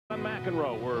and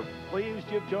McEnroe. We're pleased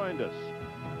you've joined us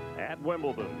at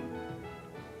Wimbledon.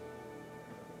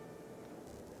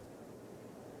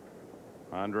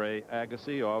 Andre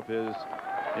Agassi off his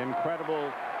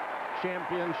incredible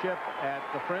championship at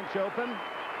the French Open.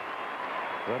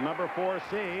 The #4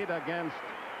 seed against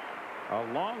a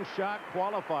long shot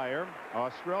qualifier,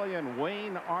 Australian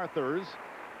Wayne Arthurs,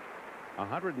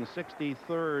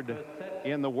 163rd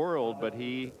in the world, but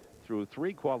he, through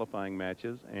 3 qualifying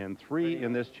matches and 3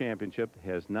 in this championship,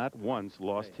 has not once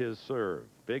lost his serve.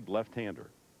 Big left-hander.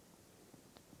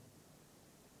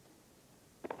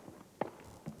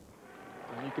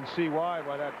 And you can see why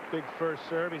that big first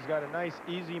serve. He's got a nice,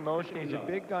 easy motion. He's a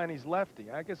big guy and he's lefty.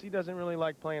 I guess he doesn't really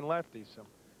like playing lefties, so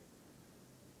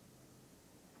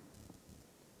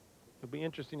it'll be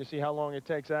interesting to see how long it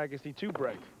takes Agassi to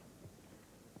break.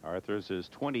 Arthurs is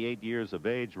 28 years of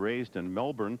age, raised in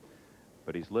Melbourne,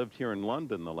 but he's lived here in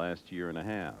London the last year and a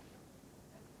half.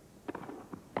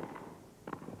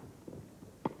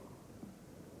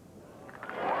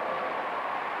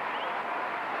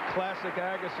 Classic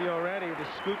Agassi already with a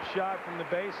scoop shot from the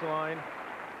baseline.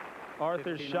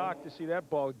 Arthur's shocked to see that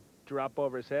ball drop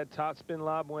over his head. Top spin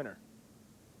lob winner.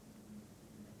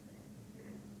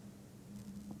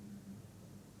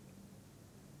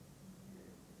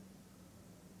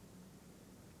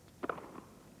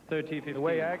 The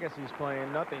way Agassi's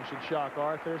playing, nothing should shock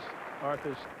Arthurs.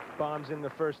 Arthurs bombs in the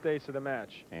first ace of the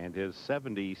match. And his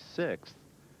 76th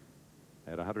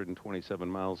at 127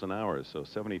 miles an hour. So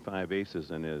 75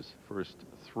 aces in his first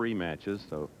 3 matches.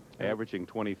 So averaging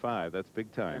 25. That's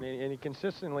big time. And he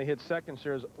consistently hits second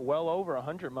serves well over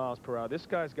 100 miles per hour. This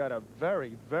guy's got a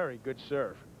very, very good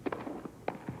serve. He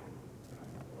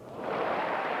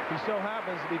so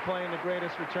happens to be playing the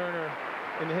greatest returner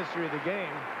in the history of the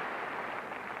game.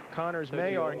 Connors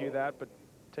may argue that, but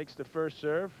takes the first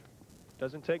serve.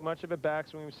 Doesn't take much of it back,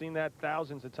 so we've seen that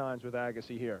thousands of times with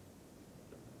Agassi here.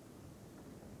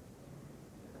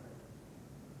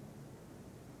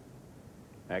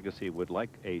 Agassi would like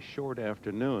a short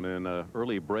afternoon, and an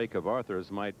early break of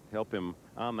Arthur's might help him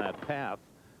on that path.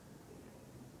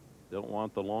 Don't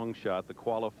want the long shot, the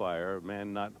qualifier, a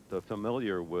man not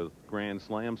familiar with Grand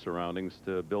Slam surroundings,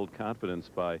 to build confidence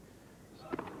by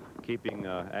keeping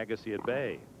Agassi at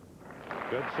bay.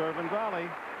 Good serve and volley.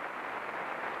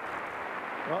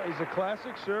 Well, he's a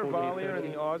classic serve volleyer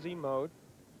in the Aussie mode.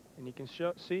 And you can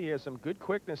see he has some good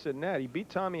quickness at net. He beat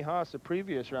Tommy Haas the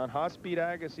previous round. Haas beat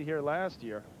Agassi here last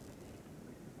year.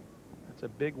 That's a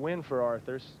big win for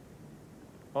Arthurs.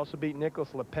 Also beat Nicholas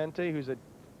Lepente, who's a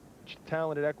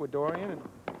talented Ecuadorian. And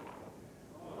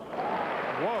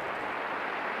whoa.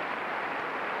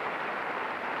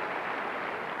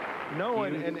 No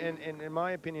one, and in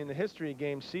my opinion, the history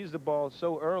game sees the ball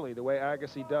so early the way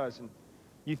Agassi does. And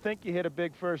you think you hit a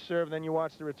big first serve, then you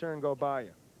watch the return go by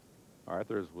you.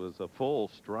 Arthurs was a full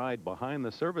stride behind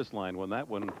the service line when that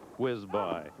one whizzed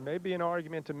by. Maybe an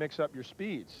argument to mix up your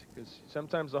speeds, because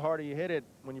sometimes the harder you hit it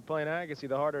when you're playing Agassi,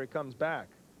 the harder it comes back.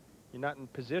 You're not in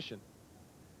position.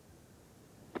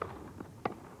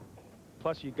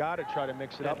 Plus, you got to try to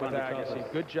mix it up with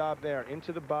Agassi. Good job there.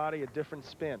 Into the body, a different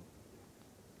spin.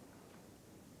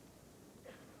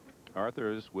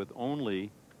 Arthurs with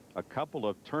only a couple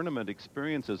of tournament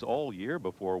experiences all year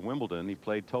before Wimbledon. He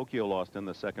played Tokyo, lost in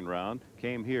the second round.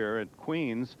 Came here at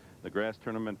Queens, the grass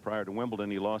tournament prior to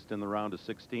Wimbledon. He lost in the round of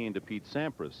 16 to Pete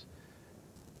Sampras.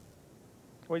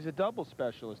 Well, he's a double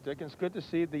specialist, Dick, and it's good to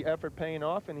see the effort paying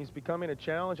off, and he's becoming a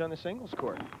challenge on the singles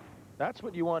court. That's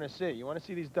what you want to see. You want to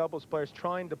see these doubles players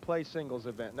trying to play singles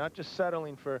event, not just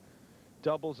settling for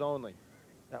doubles only.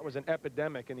 That was an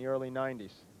epidemic in the early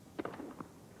 90s.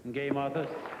 Game, Arthurs.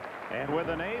 And with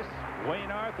an ace,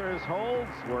 Wayne Arthurs holds.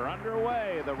 We're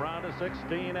underway, the round of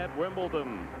 16 at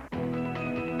Wimbledon.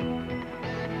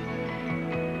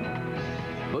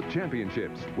 The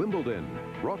Championships, Wimbledon,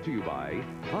 brought to you by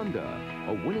Honda,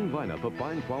 a winning lineup of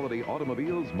fine quality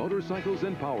automobiles, motorcycles,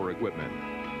 and power equipment.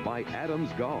 By Adams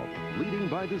Golf, leading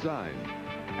by design.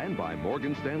 And by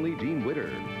Morgan Stanley Dean Witter.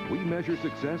 We measure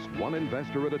success one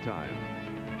investor at a time.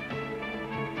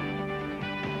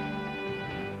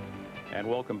 And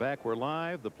welcome back. We're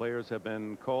live. The players have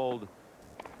been called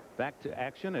back to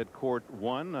action at Court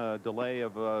 1. A delay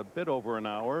of a bit over an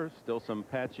hour. Still some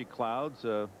patchy clouds.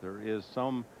 There is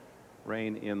some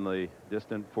rain in the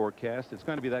distant forecast. It's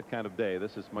going to be that kind of day.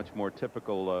 This is much more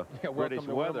typical British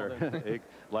weather.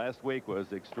 Last week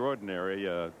was extraordinary.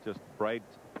 Just bright,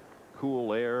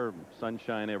 cool air,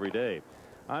 sunshine every day.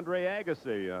 Andre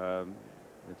Agassi.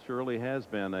 It surely has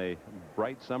been a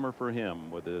bright summer for him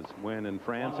with his win in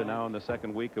France and now in the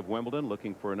second week of Wimbledon,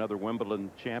 looking for another Wimbledon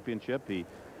championship. He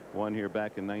won here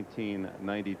back in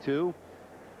 1992.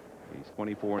 He's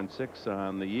 24-6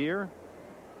 on the year.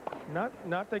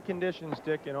 Not the conditions,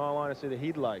 Dick, in all honesty, that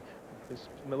he'd like. It's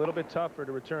a little bit tougher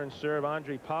to return serve.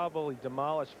 Andre Pavel, he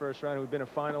demolished first round, who'd been a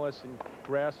finalist in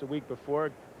grass the week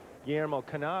before. Guillermo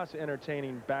Canas,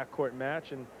 entertaining backcourt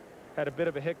match, and had a bit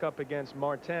of a hiccup against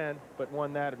Martin, but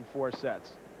won that in 4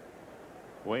 sets.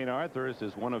 Wayne Arthurs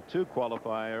is one of 2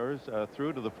 qualifiers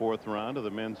through to the 4th round of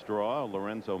the men's draw.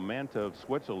 Lorenzo Manta of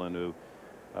Switzerland, who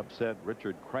upset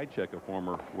Richard Krajicek, a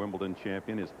former Wimbledon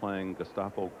champion, is playing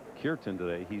Gustavo Kuerten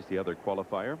today. He's the other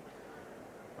qualifier.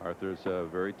 Arthur's a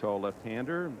very tall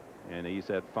left-hander, and he's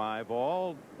at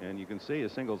 5-all, and you can see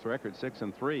his singles record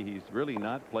 6-3. He's really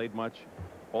not played much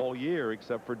all year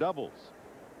except for doubles.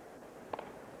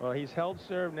 Well, he's held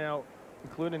serve now,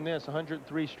 including this,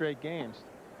 103 straight games.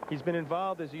 He's been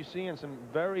involved, as you see, in some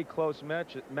very close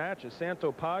matches.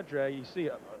 Santo Padre, you see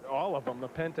all of them, the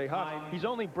Pente Haas. He's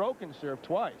only broken serve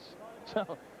twice.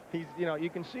 So he's, you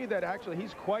can see that actually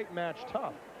he's quite match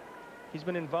tough. He's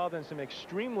been involved in some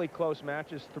extremely close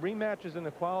matches, 3 matches in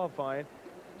the qualifying.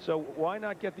 So why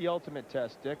not get the ultimate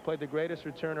test, Dick? Played the greatest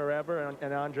returner ever,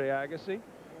 and Andre Agassi,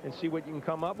 and see what you can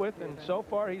come up with. And so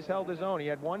far, he's held his own. He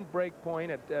had 1 break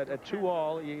point at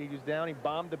 2-all. He was down. He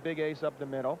bombed the big ace up the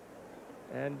middle.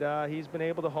 And he's been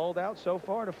able to hold out so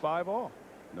far to 5-all.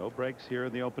 No breaks here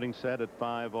in the opening set at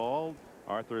 5-all.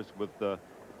 Arthur's with the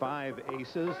 5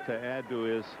 aces to add to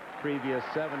his previous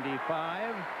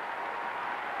 75.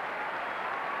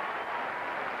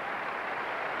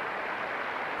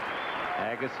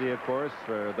 Agassi, of course,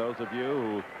 for those of you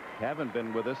who haven't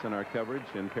been with us in our coverage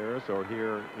in Paris or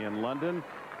here in London,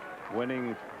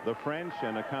 winning the French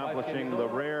and accomplishing the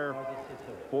rare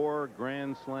 4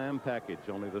 Grand Slam package.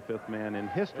 Only the 5th man in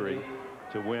history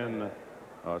to win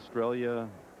Australia,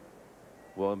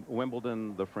 well,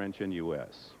 Wimbledon, the French, and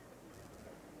U.S.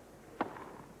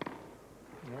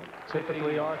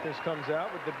 Typically, Arthurs comes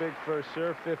out with the big first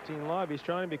serve, 15 love. He's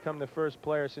trying to become the first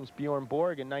player since Bjorn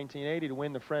Borg in 1980 to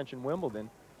win the French and Wimbledon.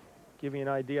 Give you an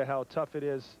idea how tough it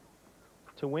is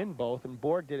to win both. And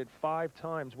Borg did it 5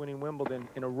 times, winning Wimbledon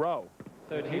in a row.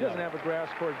 He doesn't have a grass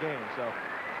court game, so.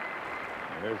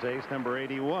 There's ace number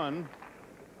 81.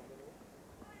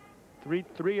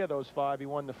 Three of those 5, he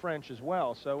won the French as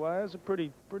well. So that's a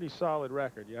pretty solid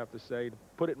record, you have to say, to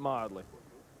put it mildly.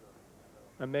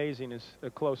 Amazing is a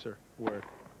closer word.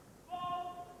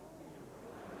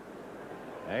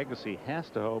 Agassi has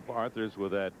to hope Arthurs,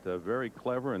 with that very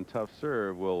clever and tough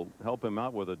serve, will help him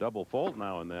out with a double fault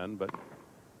now and then, but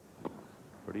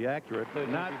pretty accurate.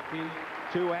 Not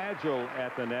too agile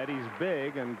at the net. He's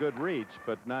big and good reach,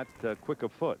 but not quick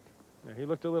of foot. Yeah, he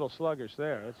looked a little sluggish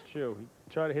there. That's true.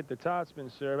 He tried to hit the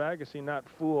topspin serve. Agassi not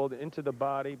fooled, into the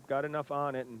body, got enough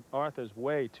on it, and Arthur's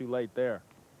way too late there.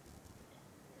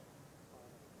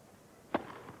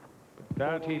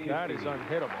 That is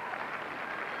unhittable.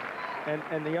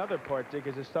 And the other part, Dick,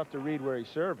 is it's tough to read where he's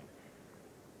serving.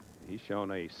 He's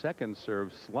shown a second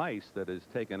serve slice that has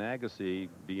taken Agassi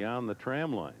beyond the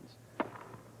tram lines.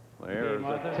 There's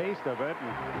a taste of it.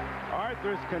 And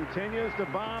Arthurs continues to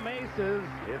bomb aces.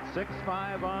 It's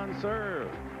 6-5 on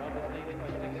serve.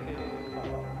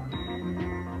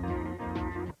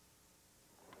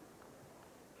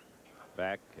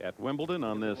 Back at Wimbledon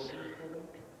on this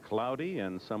cloudy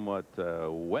and somewhat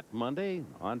wet Monday.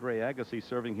 Andre Agassi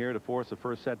serving here to force a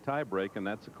first set tiebreak, and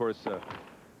that's, of course,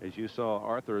 as you saw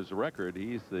Arthur's record,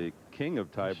 he's the king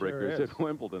of tiebreakers at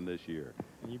Wimbledon this year.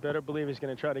 You better believe he's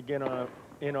going to try to get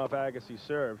in off Agassi's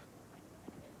serve.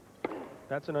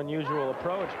 That's an unusual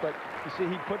approach, but you see,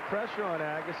 he put pressure on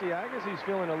Agassi. Agassi's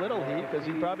feeling a little heat because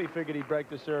he probably figured he'd break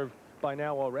the serve by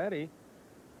now already.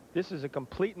 This is a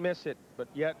complete miss hit, but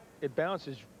yet it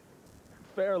bounces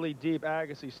fairly deep.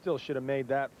 Agassi still should have made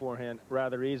that forehand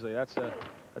rather easily. That's a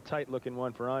tight-looking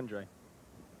one for Andre.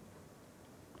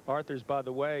 Arthur's, by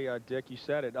the way, Dick, you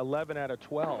said it, 11 out of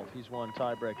 12 he's won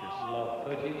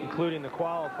tiebreakers, including the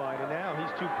qualifying, and now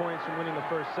he's 2 points from winning the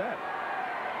first set.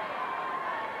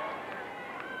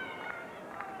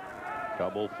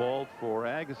 Double fault for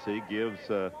Agassi gives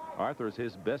Arthurs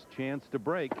his best chance to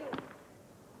break.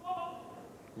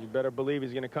 You better believe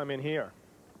he's going to come in here.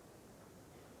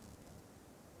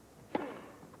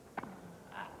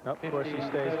 Of course, he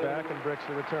stays back and bricks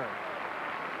the return.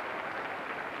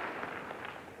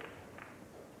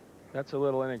 That's a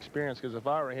little inexperienced, because if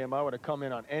I were him, I would have come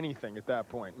in on anything at that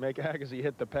point. Make Agassi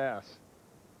hit the pass.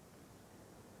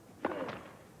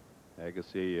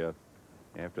 Agassi,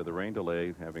 after the rain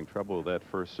delay, having trouble with that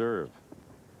first serve.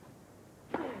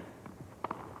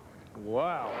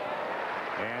 Wow.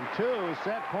 And 2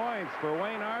 set points for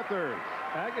Wayne Arthurs.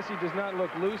 Agassi does not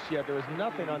look loose yet. There was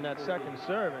nothing on that second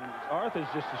serve, and Arthurs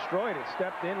just destroyed it.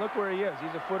 Stepped in. Look where he is.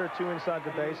 He's a foot or 2 inside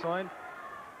the baseline.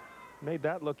 Made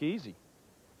that look easy.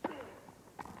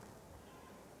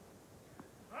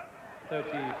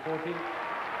 30-40.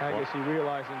 Agassi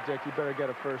realizing, Dick, you better get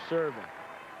a first serve in.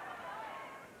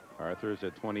 Arthurs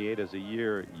at 28 is a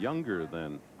year younger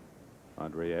than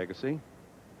Andre Agassi.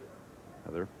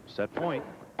 Another set point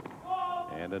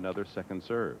and another second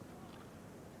serve.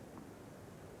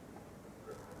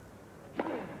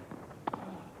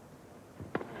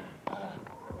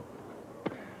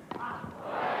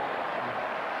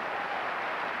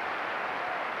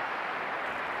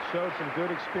 Showed some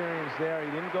good experience there.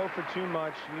 He didn't go for too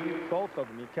much. Both of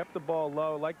them. He kept the ball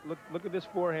low. Look at this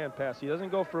forehand pass. He doesn't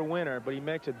go for a winner, but he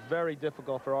makes it very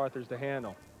difficult for Arthurs to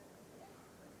handle.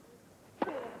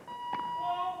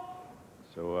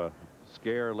 So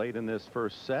scare late in this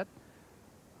first set.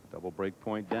 Double break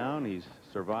point down. He's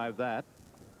survived that.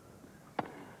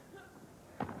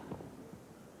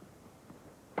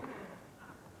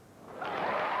 They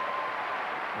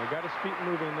got his feet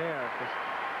moving there.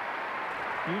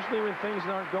 Usually when things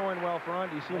aren't going well for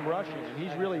Andre, you see him rushing, and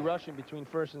he's really rushing between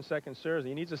first and second serves.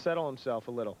 He needs to settle himself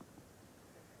a little.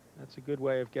 That's a good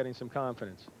way of getting some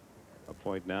confidence. A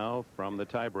point now from the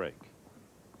tiebreak.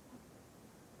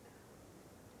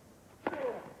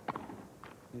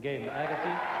 Game,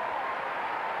 Agassi.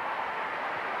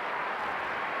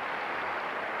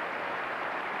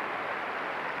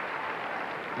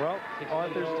 Well,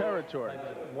 Arthur's territory.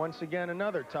 Once again,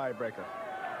 another tiebreaker.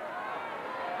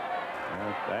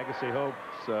 Agassi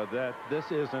hopes that this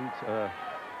isn't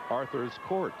Arthur's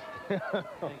court. Oh,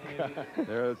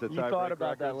 There's the tiebreak. You thought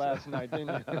about that last night,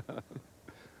 didn't you?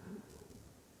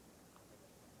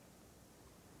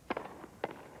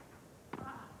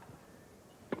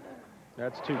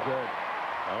 That's too good.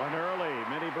 Oh, an early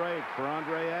mini break for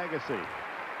Andre Agassi.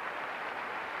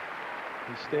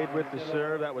 He stayed with the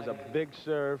serve. That was a big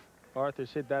serve.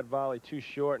 Arthurs hit that volley too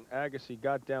short, and Agassi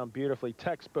got down beautifully.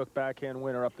 Textbook backhand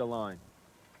winner up the line.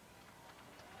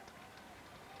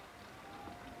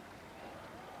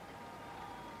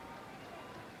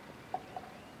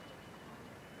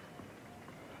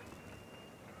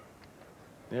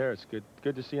 There, it's good.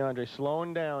 Good to see Andre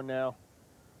slowing down now.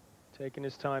 Taking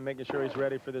his time, making sure he's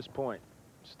ready for this point.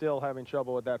 Still having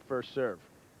trouble with that first serve.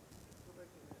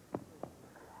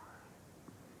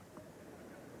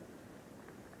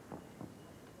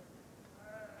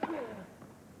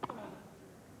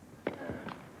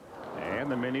 And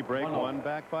the mini break won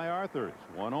back by Arthurs.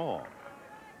 1-all.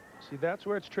 See, that's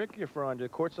where it's trickier for Andre. The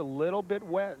court's a little bit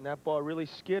wet, and that ball really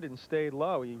skidded and stayed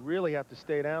low. You really have to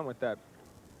stay down with that.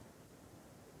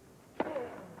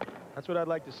 That's what I'd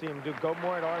like to see him do. Go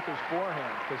more at Arthur's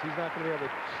forehand, because he's not going to be able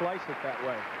to slice it that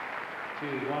way.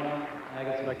 2-1,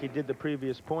 Agassi. Like he did the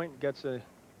previous point. Gets a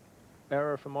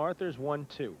error from Arthurs.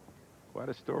 1-2. Quite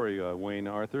a story, Wayne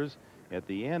Arthurs. At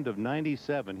the end of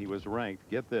 '97, he was ranked,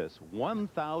 get this,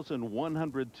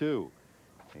 1,102.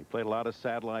 He played a lot of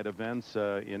satellite events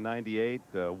in '98,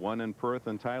 one in Perth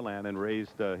in Thailand, and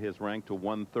raised his rank to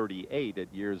 138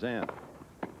 at year's end.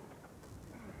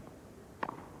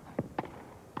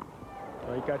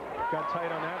 Well, he got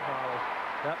tight on that volley.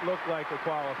 That looked like a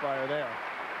qualifier there.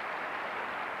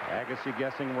 Agassi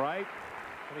guessing right.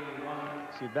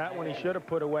 3-1. See, that one he should have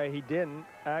put away. He didn't.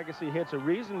 Agassi hits a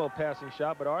reasonable passing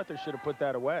shot, but Arthur should have put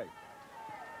that away.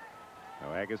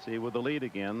 Now Agassi with the lead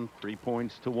again, 3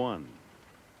 points to 1.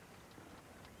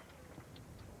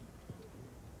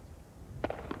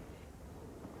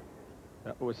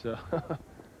 That was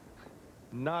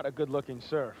not a good-looking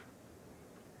serve.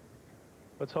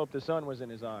 Let's hope the sun was in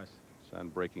his eyes. Sun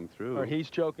breaking through. Or he's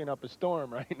choking up a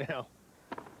storm right now.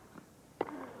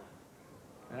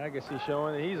 Agassi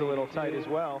showing that he's a little tight as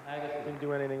well. Didn't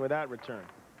do anything with that return.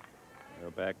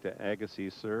 Go back to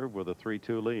Agassi's serve with a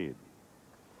 3-2 lead.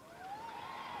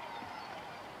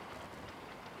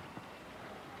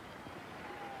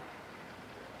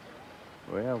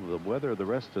 Well, the weather the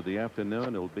rest of the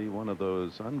afternoon, it'll be one of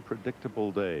those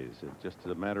unpredictable days. It's just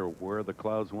a matter of where the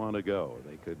clouds want to go.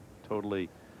 They could totally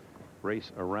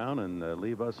race around and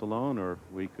leave us alone, or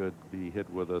we could be hit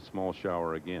with a small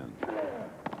shower again.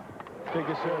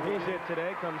 Biggest serve he's hit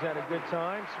today. Comes at a good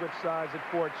time. Switch sides at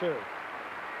 4-2.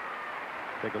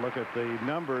 Take a look at the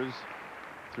numbers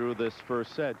through this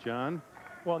first set, John.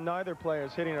 Well, neither player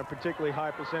is hitting a particularly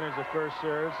high percentage of first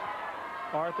serves.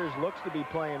 Arthurs looks to be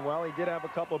playing well. He did have a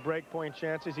couple break point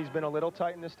chances. He's been a little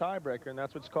tight in this tiebreaker, and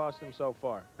that's what's cost him so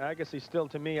far. Agassi still,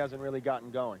 to me, hasn't really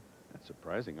gotten going. That's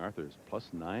surprising. Arthur's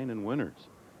 +9 in winners.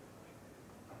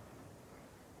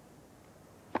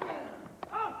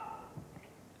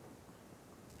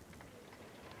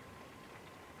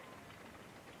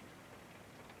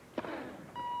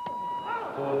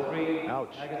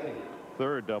 Ouch. Agassi.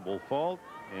 Third double fault,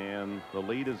 and the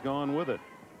lead is gone with it.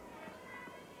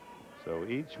 So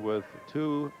each with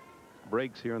 2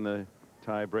 breaks here in the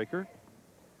tiebreaker.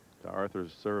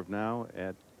 Arthur's serve now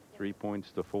at 3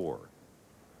 points to 4.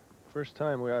 First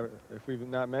time if we've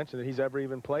not mentioned that he's ever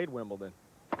even played Wimbledon.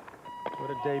 What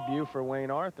a debut for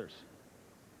Wayne Arthurs.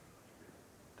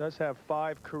 Does have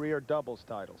 5 career doubles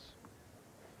titles.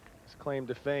 His claim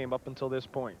to fame up until this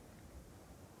point.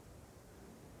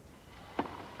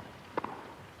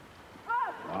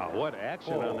 Wow, what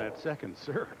action on that second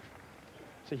serve.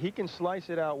 So he can slice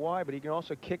it out wide, but he can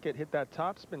also kick it, hit that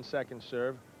topspin second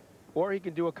serve, or he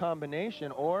can do a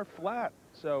combination or flat.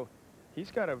 So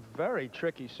he's got a very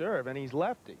tricky serve, and he's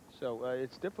lefty. So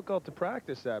it's difficult to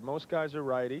practice that. Most guys are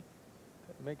righty.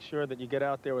 Make sure that you get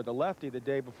out there with the lefty the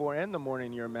day before and the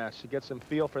morning of your match to get some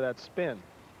feel for that spin.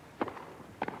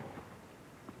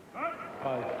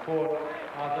 5-4,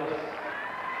 Arthurs.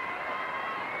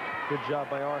 Good job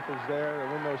by Arthurs there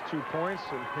to win those 2 points.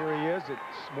 And here he is at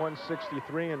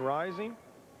 163 and rising,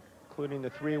 including the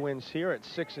 3 wins here at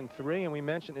 6-3. And we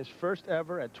mentioned his first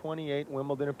ever at 28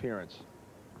 Wimbledon appearance.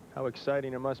 How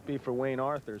exciting it must be for Wayne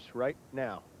Arthurs right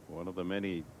now. One of the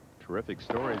many terrific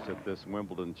stories at this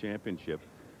Wimbledon championship.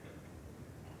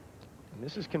 And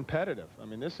this is competitive. I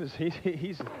mean, this is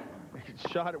he's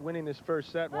shot at winning this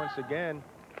first set once again,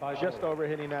 just over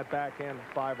hitting that backhand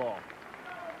 5-all.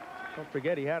 Don't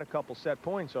forget, he had a couple set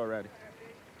points already.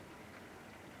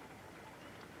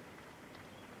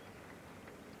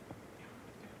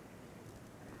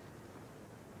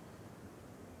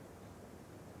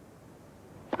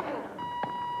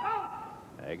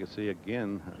 Agassi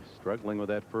again struggling with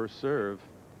that first serve,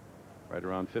 right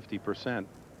around 50%.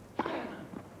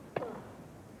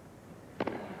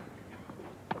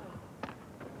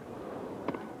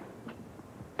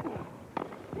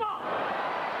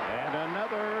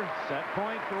 Set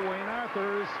point for Wayne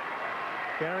Arthurs.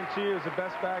 Guarantee it was the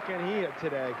best backhand he hit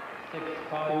today. It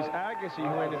was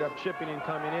Agassi who ended up chipping and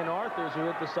coming in. Arthurs who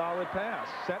hit the solid pass.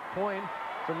 Set point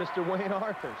for Mr. Wayne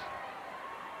Arthurs.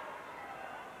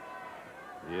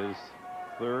 His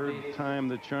third time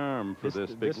the charm for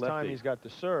this big lefty. This time he's got the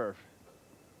serve.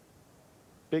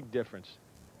 Big difference.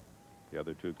 The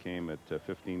other 2 came at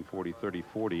 15-40,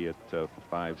 30-40 at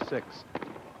 5-6.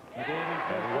 And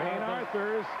Wayne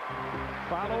Arthurs,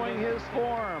 following his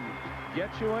form,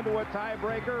 gets you into a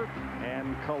tiebreaker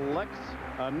and collects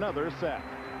another set.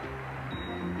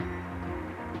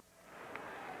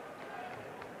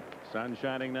 Sun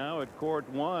shining now at court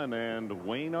 1, and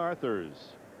Wayne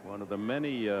Arthurs, one of the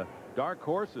many dark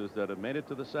horses that have made it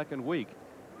to the second week.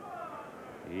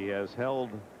 He has held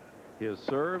his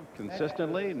serve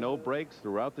consistently, no breaks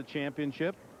throughout the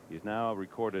championship. He's now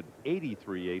recorded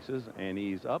 83 aces, and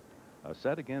he's up a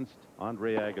set against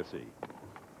Andre Agassi.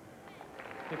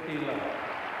 15 left.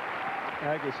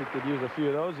 Agassi could use a few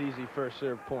of those easy first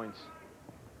serve points.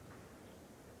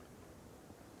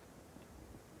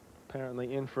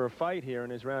 Apparently in for a fight here in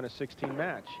his round of 16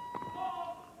 match.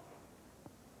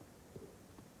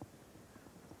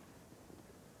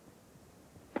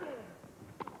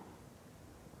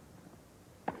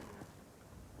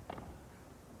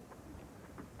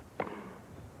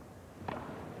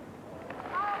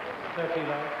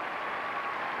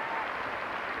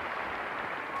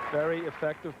 Very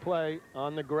effective play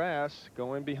on the grass,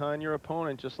 going behind your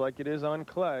opponent just like it is on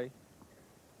clay.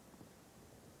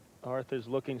 Arthur's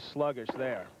looking sluggish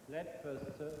there. Let first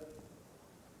serve.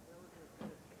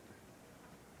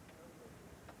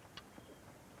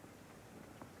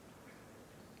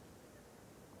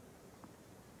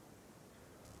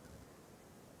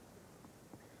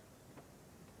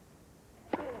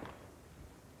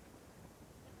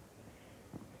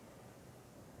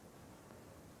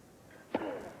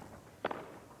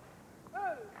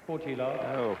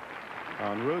 Oh,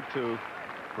 en route to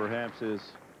perhaps his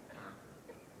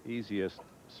easiest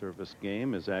service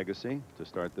game is Agassi to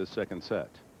start this second set.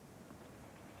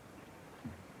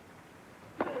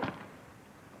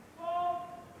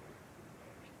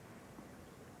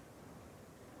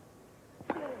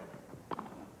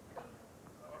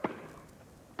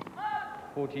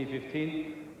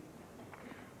 (40-15).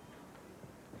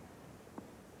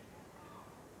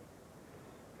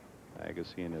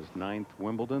 Agassi in his 9th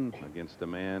Wimbledon against a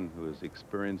man who is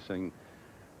experiencing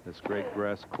this great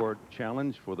grass court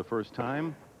challenge for the first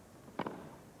time.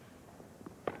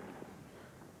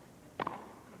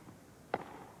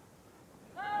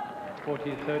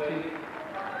 (40-30).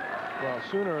 Well,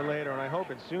 sooner or later, and I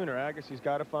hope it's sooner, Agassi's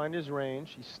got to find his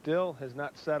range. He still has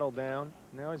not settled down.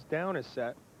 Now his down is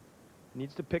set. He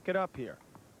needs to pick it up here.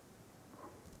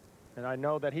 And I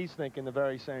know that he's thinking the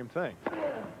very same thing.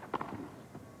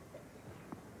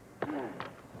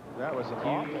 That was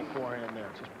awful forehand there.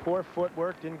 Just poor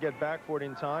footwork, didn't get back for it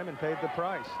in time, and paid the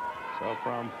price. So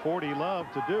from 40 love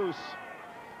to deuce.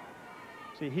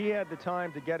 See, he had the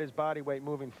time to get his body weight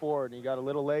moving forward, and he got a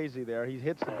little lazy there. He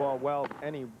hits the ball well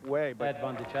anyway, but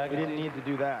Advantage he Agassi. didn't need to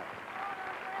do that.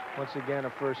 Once again,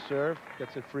 a first serve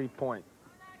gets a free point.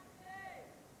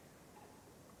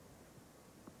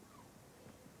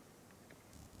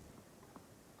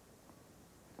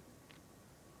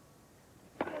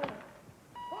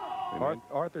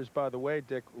 Arthur's, by the way,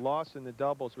 Dick, lost in the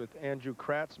doubles with Andrew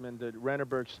Kratzman to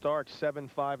Renneberg Stark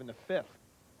 7-5 in the 5th.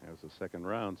 That was the second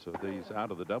round, so he's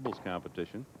out of the doubles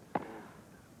competition. Oh,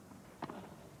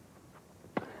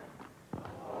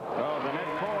 the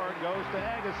net cord goes to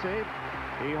Agassi.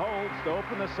 He holds to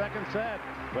open the second set,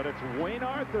 but it's Wayne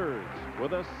Arthurs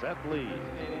with a set lead.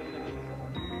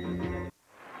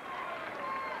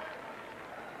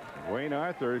 Wayne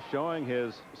Arthurs showing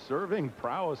his serving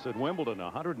prowess at Wimbledon.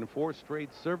 104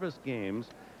 straight service games,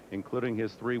 including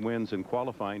his 3 wins in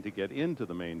qualifying to get into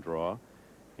the main draw.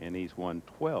 And he's won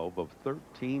 12 of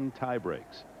 13 tie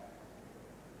breaks.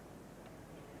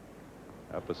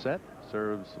 Up a set,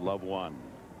 serves love 1.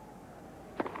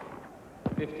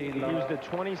 15 He love. was the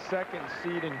 22nd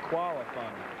seed in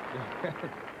qualifying.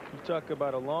 You talk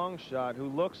about a long shot who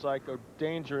looks like a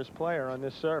dangerous player on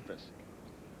this surface.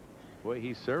 The way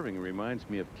he's serving reminds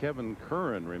me of Kevin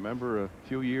Curran. Remember a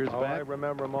few years Oh, back? I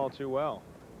remember him all too well.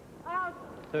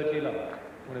 30 love.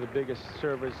 One of the biggest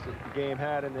servers that the game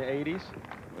had in the 80s.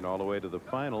 Went all the way to the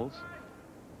finals.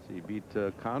 So he beat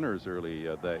Connors early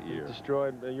that year.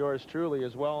 Destroyed yours truly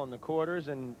as well in the quarters,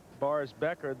 and Boris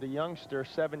Becker, the youngster,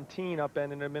 17,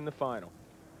 upended him in the final.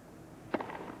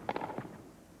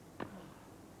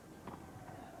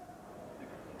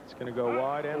 It's going to go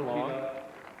wide and long.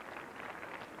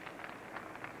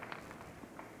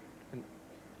 And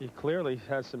he clearly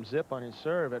has some zip on his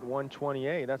serve at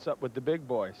 128. That's up with the big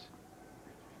boys.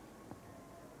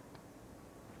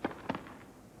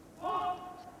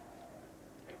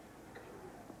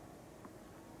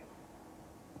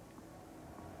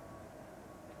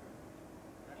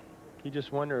 You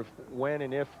just wonder if when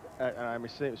and if, I'm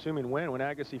assuming when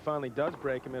Agassi finally does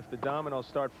break him, if the dominoes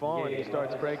start falling, he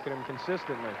starts breaking them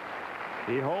consistently.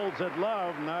 He holds at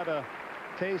love. Not a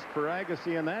taste for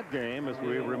Agassi in that game. As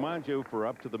we remind you, for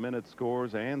up-to-the-minute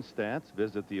scores and stats,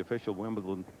 visit the official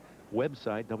Wimbledon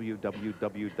website,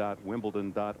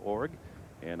 www.wimbledon.org,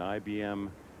 and IBM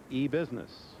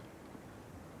eBusiness.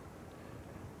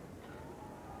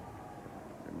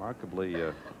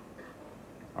 Remarkably,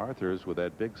 Arthurs with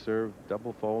that big serve,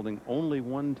 double faulting only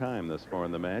 1 time thus far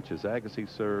in the match as Agassi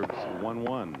serves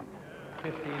 1-1.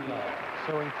 15 love.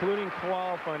 So including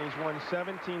qualifying, he's won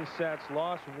 17 sets,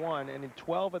 lost 1, and in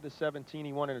 12 of the 17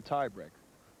 he won in a tiebreak.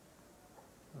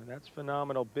 And that's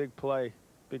phenomenal. Big play,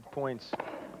 big points.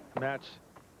 Match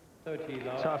 30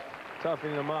 love.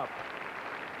 toughing them up.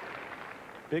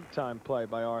 Big time play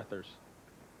by Arthurs.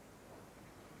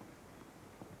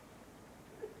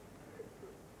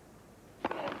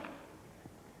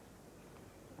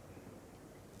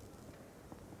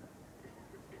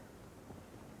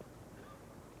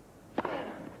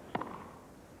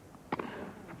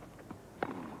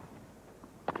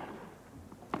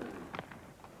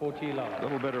 A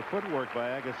little better footwork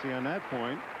by Agassi on that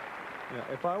point. Yeah,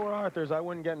 if I were Arthurs, I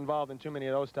wouldn't get involved in too many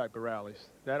of those type of rallies.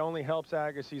 That only helps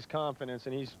Agassi's confidence,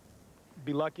 and he's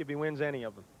be lucky if he wins any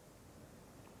of them.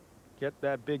 Get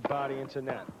that big body into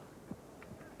net.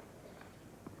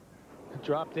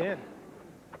 Dropped in.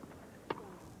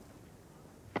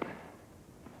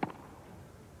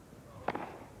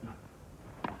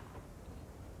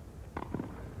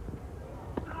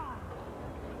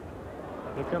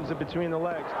 Here comes it between the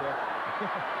legs, Dick.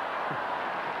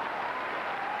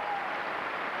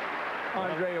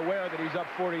 Andre aware that he's up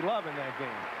 40 love in that game.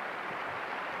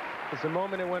 It's the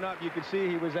moment it went up, you could see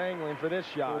he was angling for this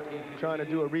shot, trying to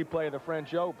do a replay of the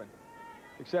French Open.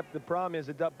 Except the problem is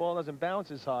the ball doesn't bounce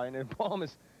as high, and the ball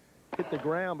has hit the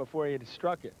ground before he had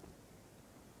struck it.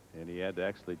 And he had to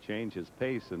actually change his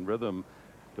pace and rhythm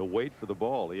to wait for the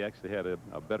ball. He actually had a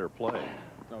better play.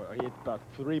 Oh, he hit about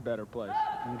 3 better plays.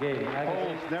 Engage.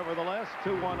 Holds nevertheless.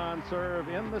 2-1 on serve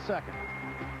in the second.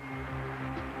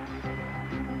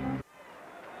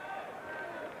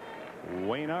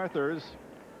 Wayne Arthurs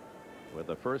with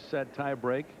a first set tie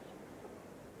break,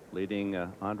 leading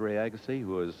Andre Agassi,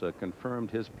 who has confirmed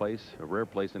his place, a rare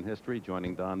place in history,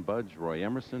 joining Don Budge, Roy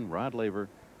Emerson, Rod Laver,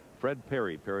 Fred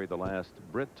Perry. Perry, the last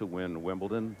Brit to win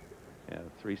Wimbledon.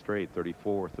 3 straight,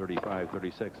 34, 35,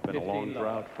 36. Been a long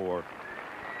drought for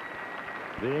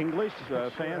the English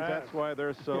fans. That's why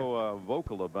they're so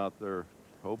vocal about their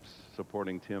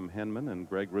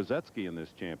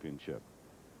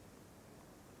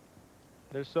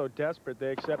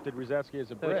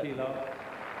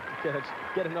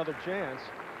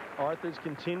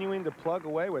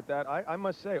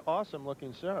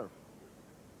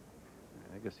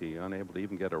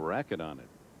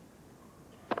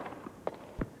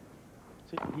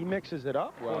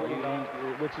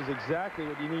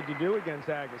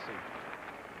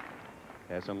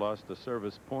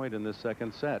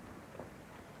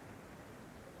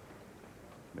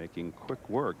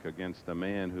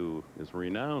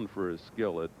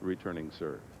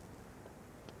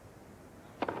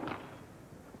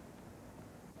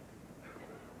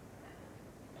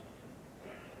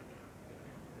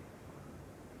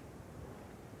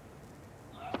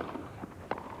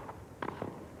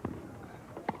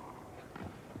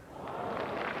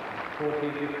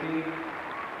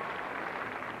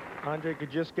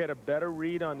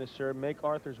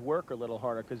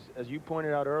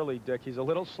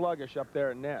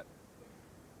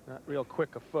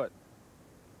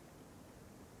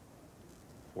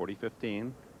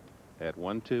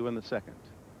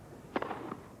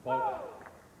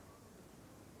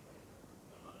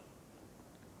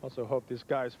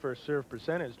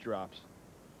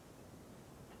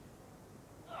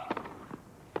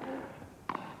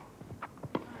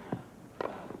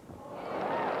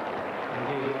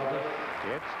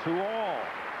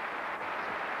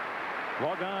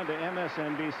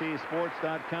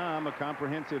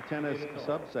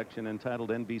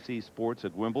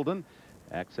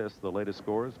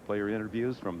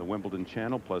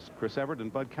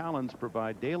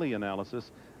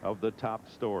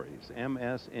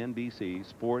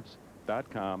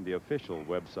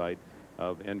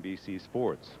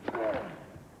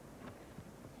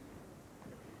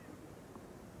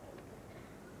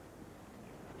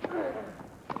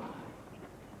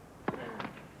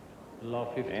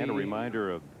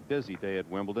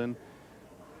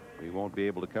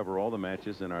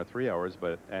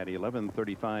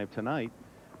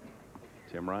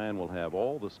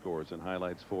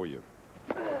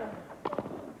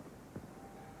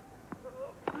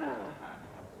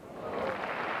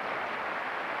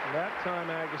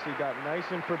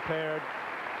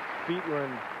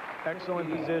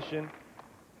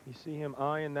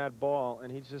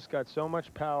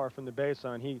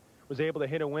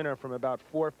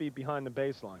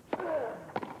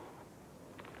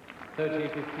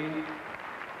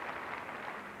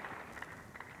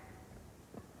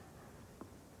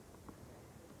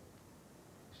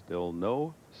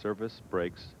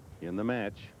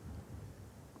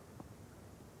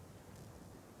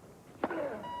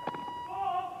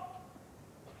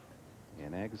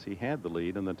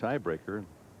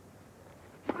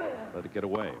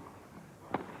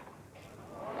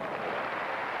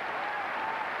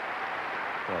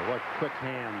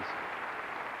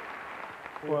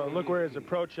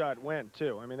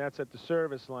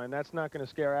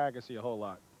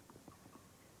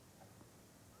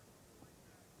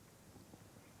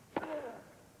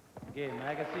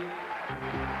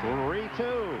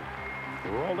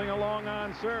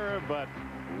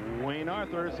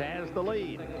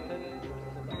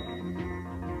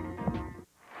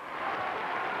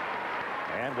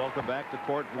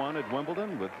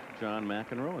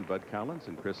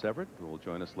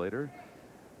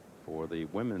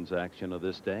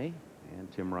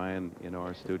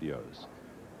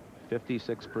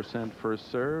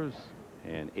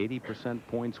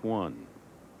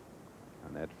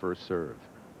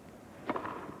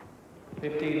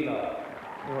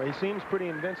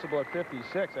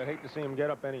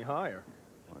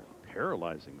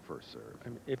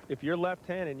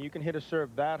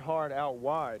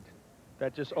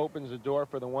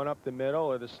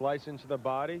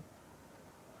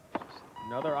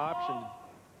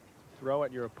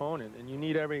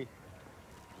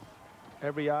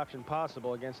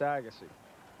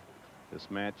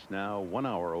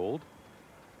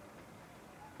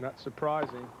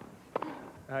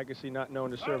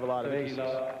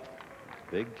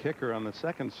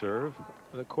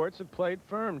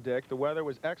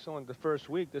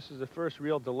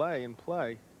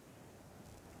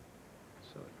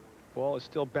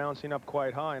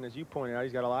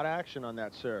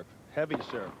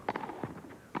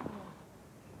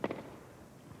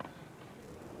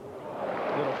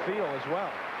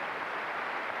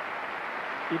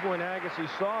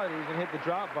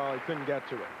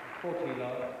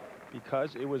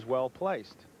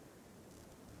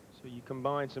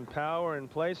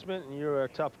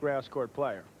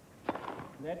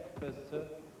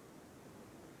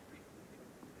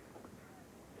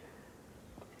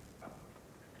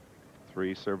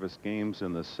 3 service games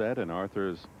in the set, and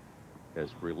Arthurs has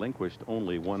relinquished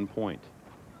only 1 point.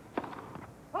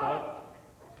 And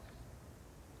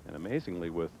amazingly,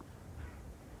 with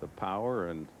the power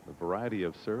and the variety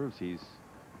of serves, he's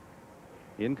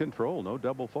in control. No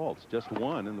double faults, just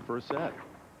 1 in the first set.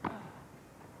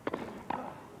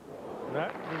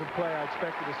 That was a play I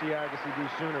expected to see Agassi do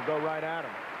sooner. Go right at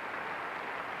him.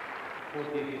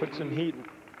 Put some heat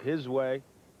his way.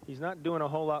 He's not doing a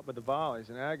whole lot with the volleys,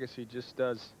 and Agassi just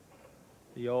does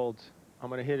the old, I'm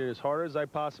going to hit it as hard as I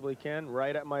possibly can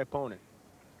right at my opponent.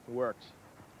 It works.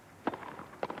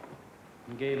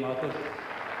 Game Arthurs.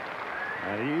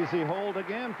 An easy hold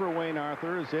again for Wayne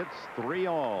Arthurs. It's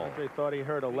 3-all. They thought he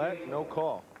heard a let, no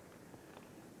call.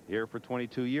 Here for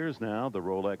 22 years now, the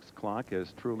Rolex clock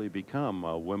has truly become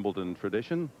a Wimbledon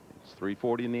tradition. It's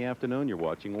 3:40 in the afternoon. You're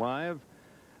watching live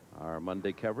our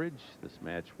Monday coverage. This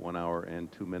match 1 hour and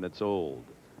 2 minutes old.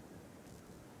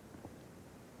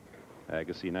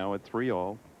 Agassi now at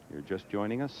 3-all. You're just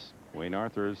joining us. Wayne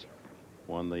Arthurs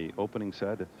won the opening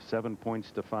set 7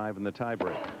 points to 5 in the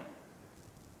tiebreak.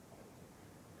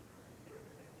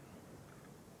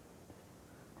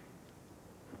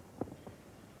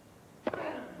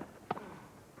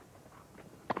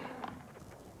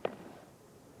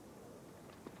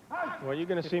 Well, you're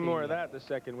going to see more of that the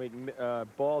second week.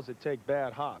 Balls that take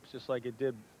bad hops, just like it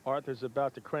did. Arthur's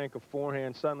about to crank a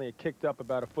forehand. Suddenly it kicked up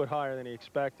about a foot higher than he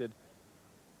expected.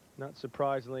 Not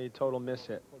surprisingly, a total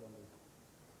mishit.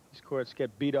 These courts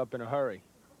get beat up in a hurry.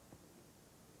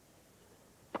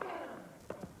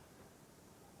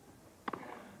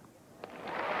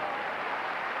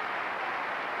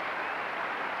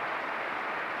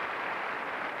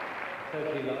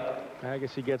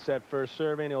 Agassi gets that first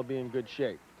serve in, he'll be in good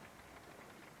shape.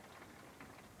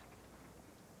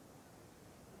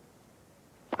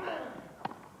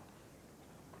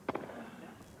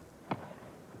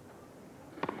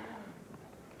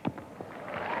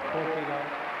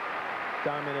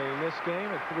 Dominating this game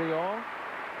at 3-all.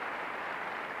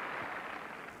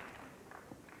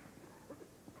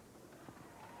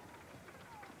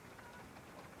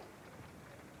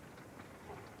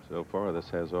 So far, this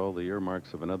has all the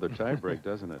earmarks of another tiebreak,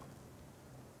 doesn't it?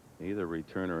 Neither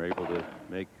returner able to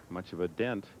make much of a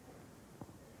dent.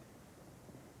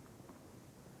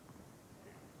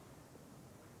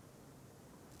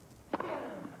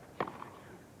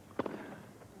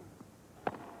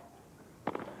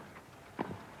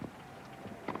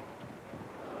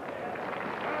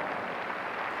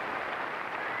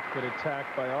 Good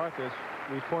attack by Arthurs.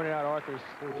 We pointed out Arthurs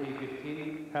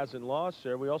hasn't lost,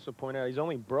 sir. We also point out he's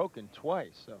only broken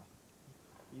twice, so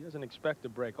he doesn't expect to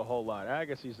break a whole lot.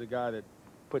 Agassi's the guy that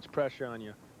puts pressure on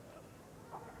you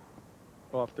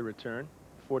off the return.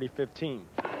 40-15.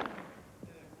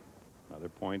 Another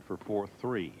point for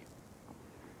 4-3.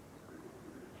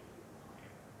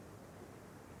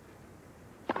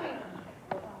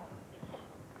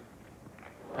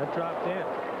 That dropped in.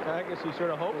 Agassi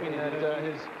sort of hoping that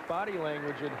his body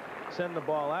language would send the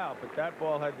ball out, but that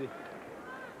ball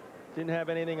didn't have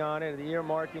anything on it. The ear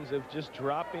markings of just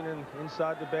dropping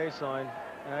inside the baseline.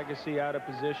 Agassi out of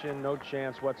position, no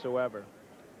chance whatsoever.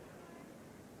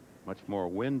 Much more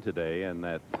wind today, and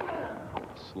that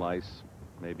slice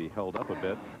maybe held up a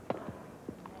bit.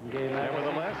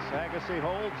 Nevertheless, Agassi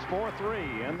holds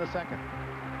 4-3 in the second.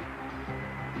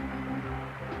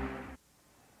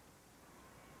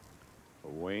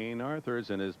 Wayne Arthurs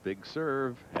and his big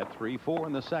serve at 3-4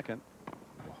 in the second.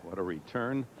 What a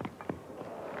return.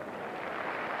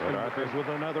 But Arthurs with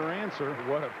another answer.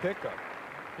 What a pickup.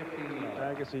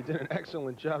 Agassi did an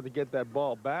excellent job to get that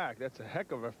ball back. That's a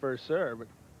heck of a first serve. But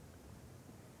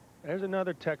there's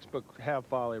another textbook half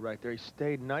volley right there. He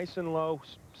stayed nice and low,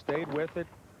 stayed with it.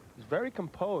 He's very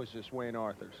composed, this Wayne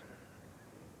Arthurs.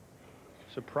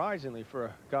 Surprisingly, for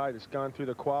a guy that's gone through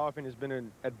the qualifying, has been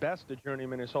at best a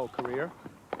journeyman his whole career.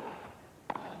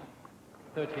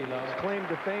 His claim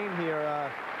to fame here,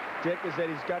 Dick, is that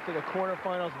he's got to the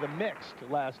quarterfinals of the mixed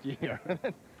last year.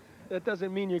 That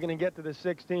doesn't mean you're going to get to the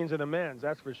 16s of the men's,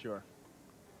 that's for sure.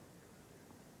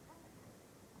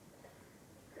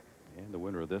 And the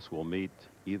winner of this will meet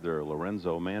either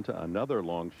Lorenzo Manta, another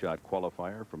long shot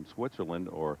qualifier from Switzerland,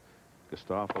 or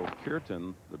Gustavo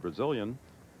Kuerten, the Brazilian,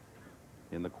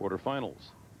 in the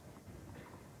quarterfinals.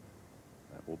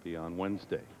 That will be on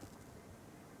Wednesday.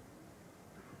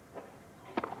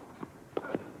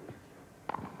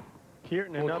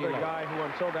 Kuerten, another guy who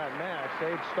until that match,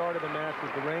 they had started the match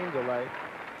with the rain delay,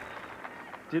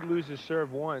 did lose his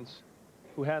serve once,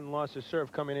 who hadn't lost his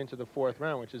serve coming into the fourth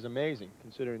round, which is amazing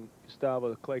considering Gustavo,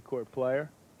 the clay court player.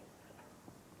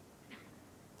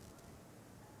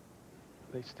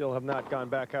 They still have not gone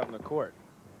back out on the court.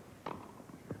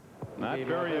 Not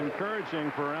very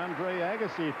encouraging for Andre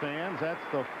Agassi fans. That's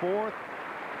the 4th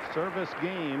service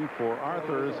game for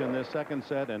Arthurs in this second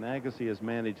set, and Agassi has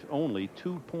managed only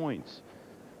 2 points.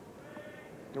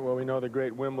 Well, we know the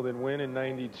great Wimbledon win in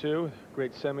 '92,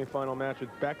 great semifinal match with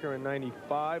Becker in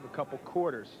 '95, a couple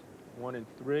quarters, 1 and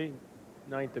 3,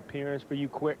 9th appearance for you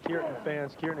Kierton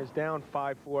fans. Kierton is down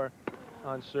 5-4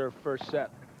 on serve first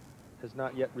set, has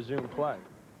not yet resumed play.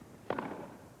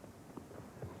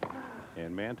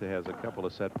 And Manta has a couple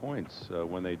of set points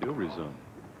when they do resume.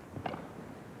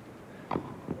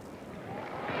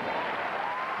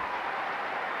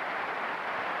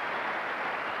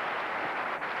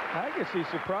 Agassi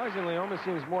surprisingly almost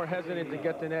seems more hesitant to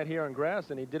get the net here on grass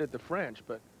than he did at the French,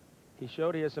 but he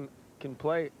showed he has can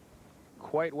play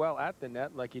quite well at the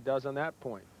net like he does on that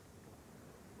point.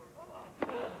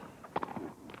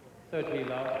 30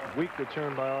 love. Weak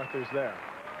return by Arthurs there.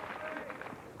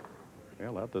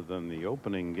 Well, other than the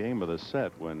opening game of the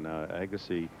set when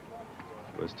Agassi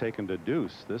was taken to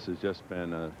deuce, this has just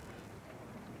been a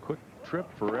quick trip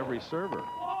for every server.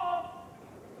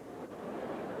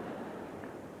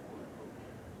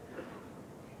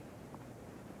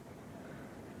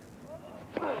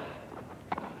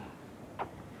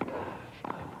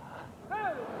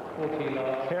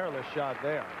 Careless shot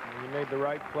there. He made the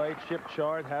right play, chipped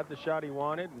Chard, had the shot he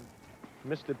wanted, and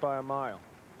missed it by a mile.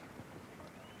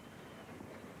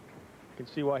 You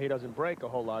can see why he doesn't break a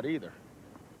whole lot either.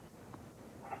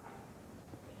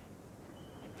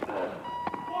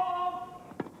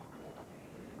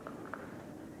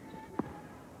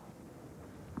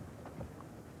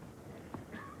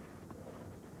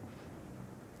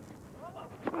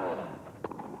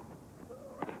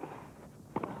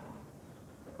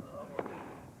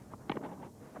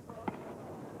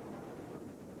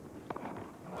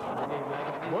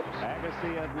 Whoops.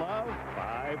 Agassi and Love,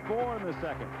 5-4 in the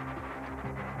second.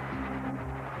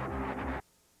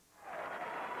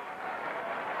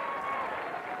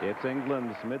 It's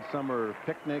England's midsummer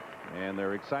picnic, and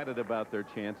they're excited about their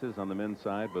chances on the men's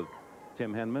side with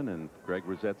Tim Henman and Greg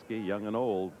Rosetsky, young and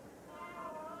old,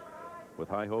 with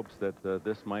high hopes that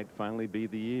this might finally be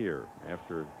the year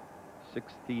after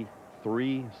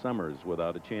 63 summers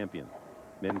without a champion,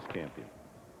 men's champion.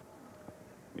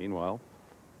 Meanwhile,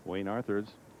 Wayne Arthurs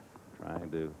trying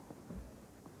to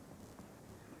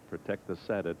protect the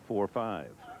set at 4-5.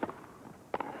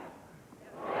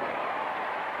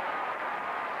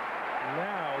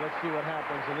 Now let's see what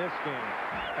happens in this game.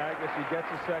 Agassi gets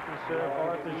a second serve.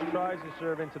 Arthurs tries to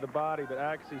serve into the body, but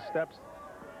Agassi steps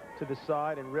to the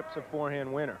side and rips a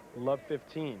forehand winner. Love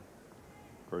 15.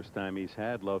 First time he's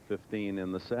had Love 15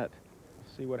 in the set.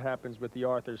 See what happens with the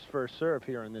Arthurs first serve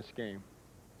here in this game.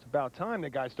 It's about time the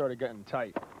guy started getting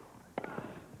tight.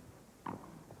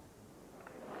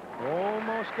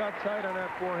 Almost got tight on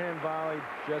that forehand volley,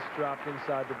 just dropped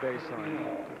inside the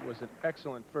baseline. It was an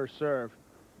excellent first serve.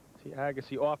 See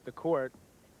Agassi off the court.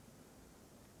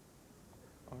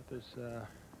 Arthurs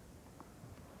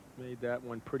made that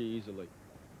one pretty easily.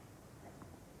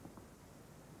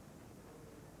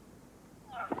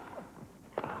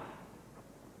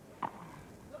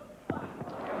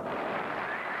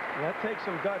 That takes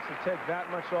some guts to take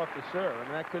that much off the serve. I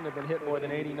mean, that couldn't have been hit more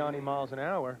than 80, 90 miles an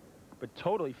hour, but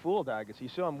totally fooled Agassi. You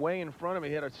saw him way in front of him.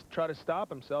 He had to try to stop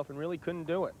himself and really couldn't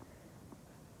do it.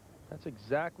 That's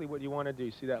exactly what you want to do.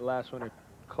 See that last one, it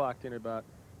clocked in about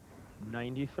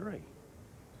 93.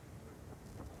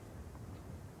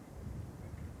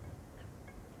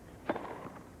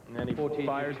 And then he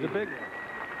fires the big one.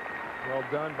 Well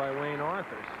done by Wayne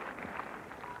Arthurs.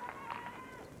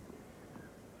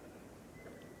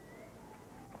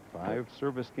 Five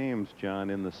service games, John,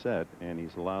 in the set, and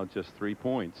he's allowed just 3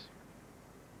 points.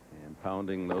 And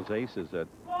pounding those aces at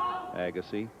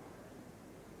Agassi.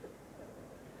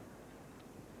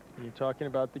 You're talking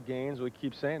about the game's, we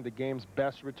keep saying, the game's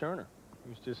best returner.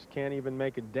 He just can't even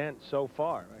make a dent so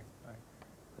far. I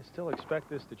still expect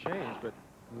this to change, but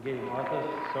Game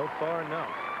Arthurs. so far, no.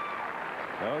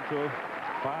 So to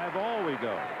 5-all we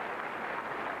go.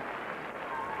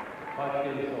 5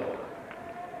 games all.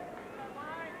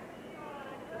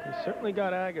 He certainly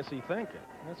got Agassi thinking,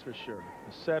 that's for sure.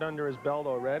 A set under his belt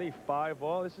already,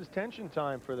 5-all. This is tension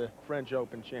time for the French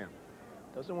Open champ.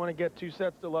 Doesn't want to get 2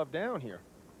 sets to love down here.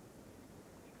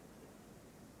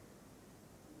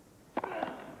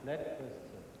 Net first serve.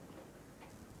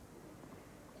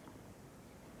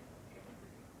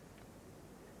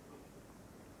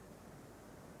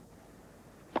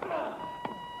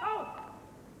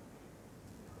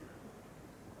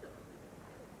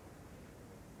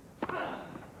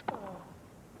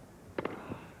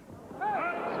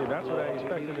 That's what I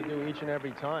expect him to do each and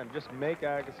every time. Just make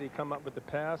Agassi come up with the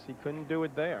pass. He couldn't do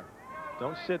it there.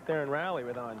 Don't sit there and rally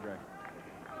with Andre.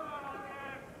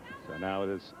 So now it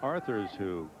is Arthurs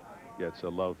who gets a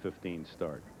low 15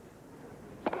 start.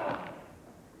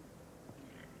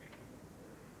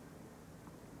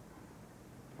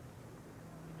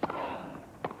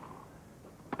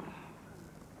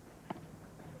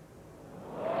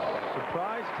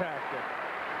 Surprise tactic.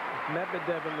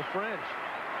 Medvedev and the French.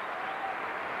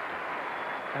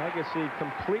 Agassi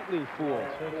completely fooled.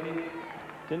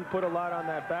 Didn't put a lot on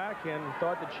that backhand.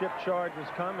 Thought the chip charge was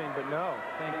coming, but no.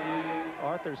 Thank you.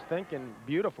 Arthur's thinking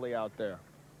beautifully out there.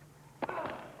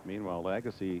 Meanwhile,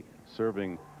 Agassi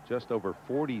serving just over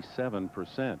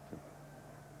 47%.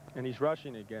 And he's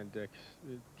rushing again, Dick.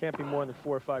 It can't be more than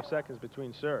 4 or 5 seconds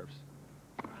between serves.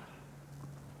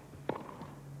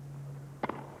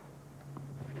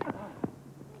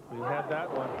 We had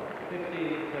that one.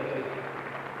 15-30.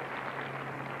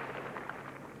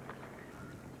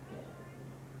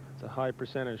 It's a high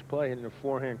percentage play, hitting a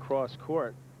forehand cross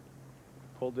court.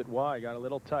 Pulled it wide, got a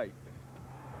little tight.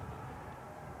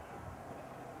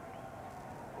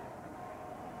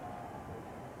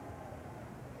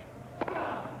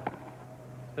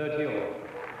 He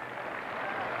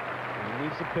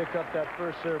needs to pick up that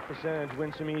first serve percentage,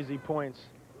 win some easy points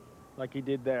like he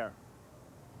did there.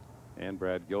 And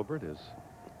Brad Gilbert, his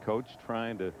coach,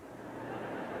 trying to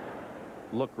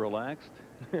look relaxed.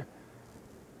 He's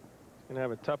going to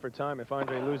have a tougher time if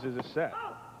Andre loses a set.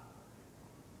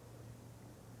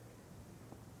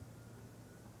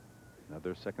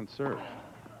 Another second serve.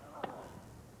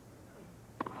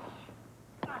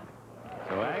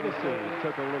 So Agassi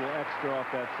took a little extra off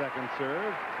that second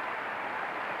serve.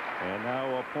 And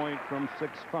now a point from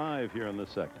 6-5 here in the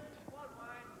second.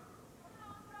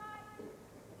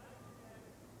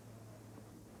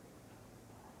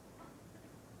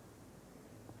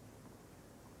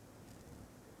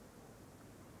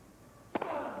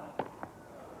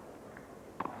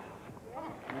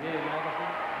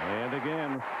 And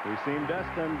again, we seem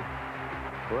destined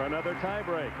for another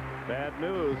tiebreak. Bad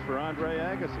news for Andre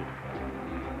Agassi.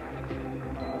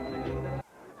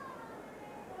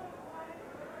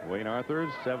 Wayne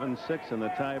Arthurs 7-6 in the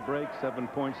tie break, 7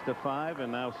 points to 5,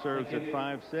 and now serves at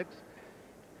 5-6.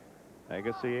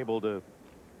 Agassi able to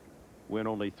win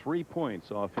only 3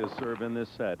 points off his serve in this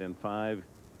set in 5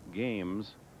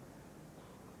 games.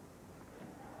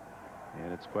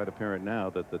 And it's quite apparent now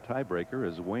that the tiebreaker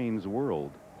is Wayne's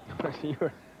world.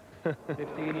 You're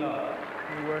 15 love.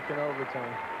 working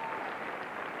overtime.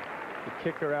 The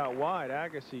kicker out wide.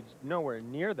 Agassi nowhere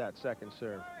near that second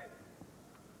serve.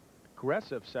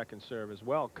 Aggressive second serve as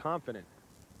well, confident.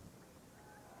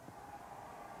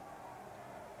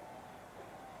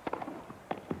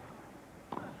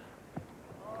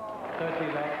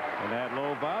 And that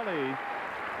low volley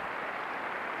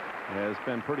has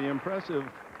been pretty impressive.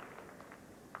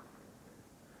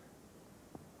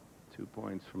 2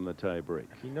 points from the tie break.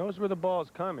 He knows where the ball's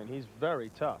coming. He's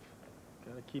very tough.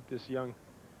 Got to keep this young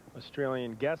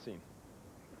Australian guessing.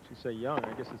 I should say young.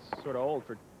 I guess it's sort of old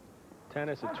for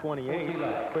tennis at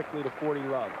 28. Quickly to 40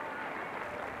 love.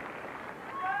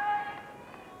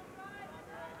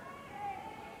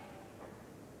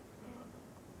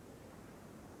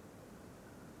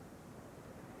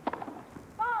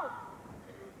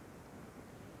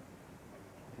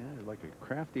 Like a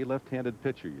crafty left-handed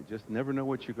pitcher. You just never know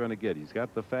what you're going to get. He's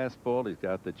got the fastball. He's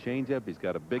got the changeup. He's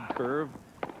got a big curve.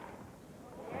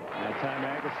 That time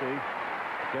Agassi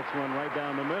gets one right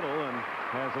down the middle and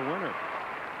has a winner.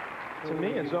 To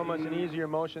me, it's almost an easier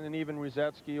motion than even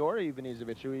Ruzetsky or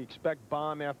Ivanisevic. We expect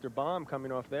bomb after bomb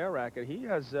coming off their racket. He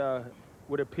has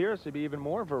what appears to be even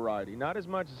more variety. Not as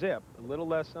much zip, a little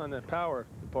less on the power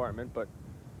department, but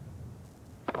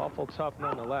awful tough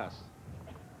nonetheless.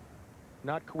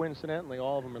 Not coincidentally,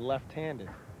 all of them are left-handed.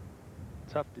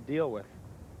 Tough to deal with.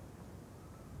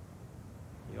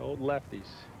 The old lefties.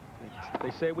 They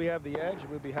say we have the edge,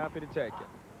 and we'd be happy to take it.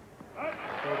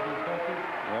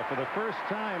 Well, for the first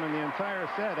time in the entire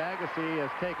set, Agassi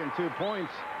has taken 2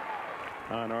 points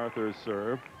on Arthur's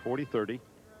serve, 40-30.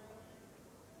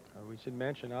 We should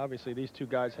mention, obviously, these two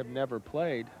guys have never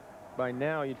played. By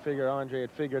now, you'd figure Andre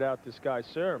had figured out this guy's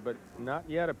serve, but not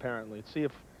yet, apparently. Let's see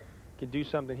if he can do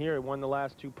something here. He won the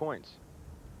last 2 points.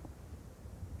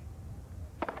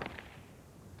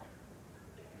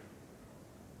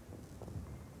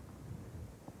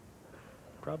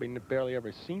 Probably barely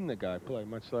ever seen the guy play,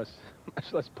 much less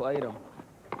played him.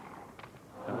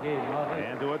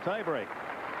 And to a tiebreak.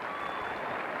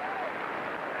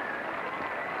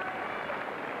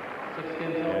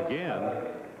 Again,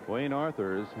 Wayne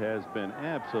Arthurs has been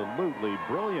absolutely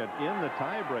brilliant in the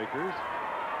tiebreakers.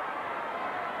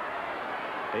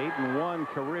 8-1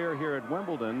 career here at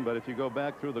Wimbledon, but if you go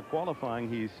back through the qualifying,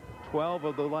 he's 12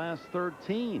 of the last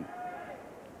 13.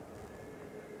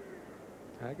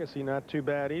 Agassi not too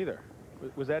bad either.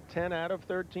 Was that 10 out of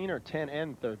 13 or 10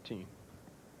 and 13?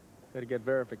 Got to get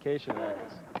verification of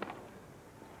that.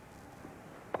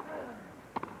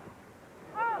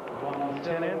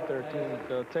 10 and 13,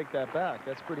 so take that back.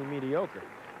 That's pretty mediocre.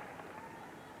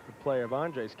 A player of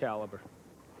Andre's caliber.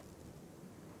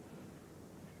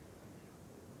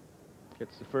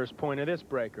 Gets the first point of this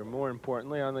breaker. More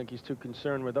importantly, I don't think he's too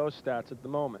concerned with those stats at the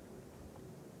moment.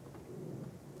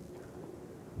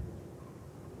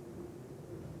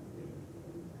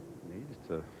 Needs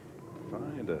to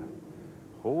find a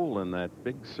hole in that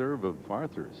big serve of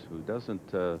Arthurs, who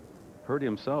doesn't hurt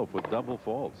himself with double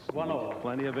faults.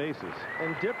 Plenty of aces.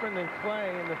 And different than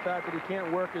Clay in the fact that he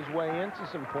can't work his way into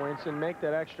some points and make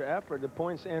that extra effort. The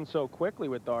points end so quickly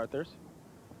with Arthurs.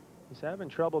 He's having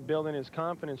trouble building his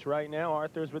confidence right now.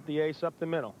 Arthurs with the ace up the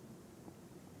middle.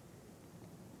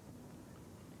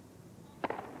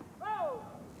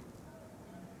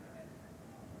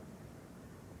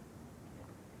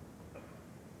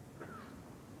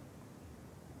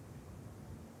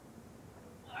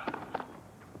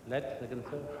 Lead, second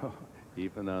serve.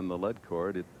 Even on the lead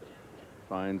court, it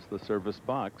finds the service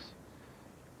box.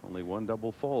 Only one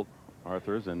double fault,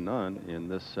 Arthurs, and none in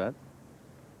this set.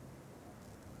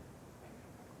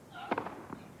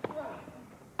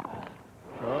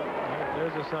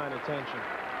 There's a sign of tension.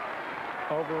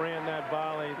 Overran that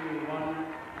volley.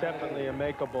 Definitely a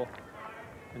makeable,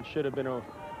 and should have been a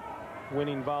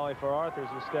winning volley for Arthurs.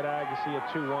 Instead, Agassi at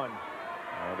 2-1.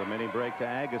 The mini break to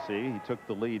Agassi. He took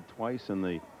the lead twice in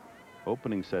the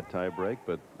opening set tie break,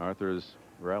 but Arthurs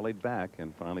rallied back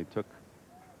and finally took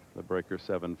the breaker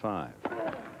 7-5.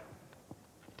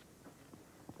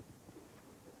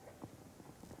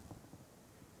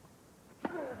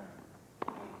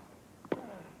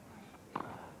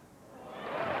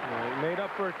 Made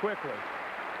up for it quickly.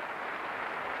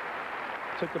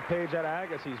 Took a page out of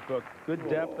Agassi's book. Good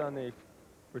depth on the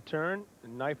return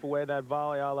and knife away that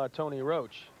volley a la Tony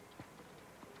Roach.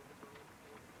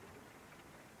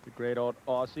 The great old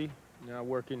Aussie, now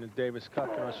working the Davis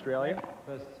Cup in Australia.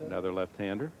 Another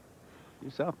left-hander. You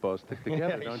southpaws stick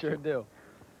together, Yeah, don't sure you? do.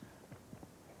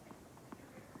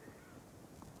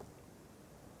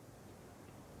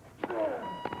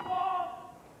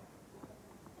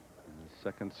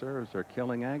 Second serves are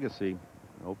killing Agassi,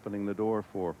 opening the door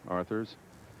for Arthurs.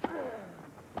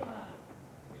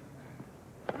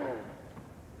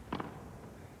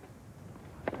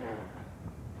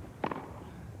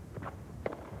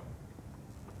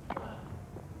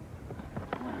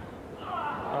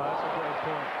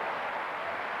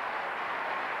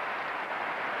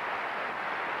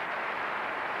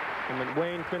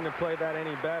 Wayne couldn't have played that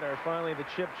any better. Finally, the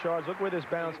chip charge. Look where this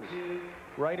bounces.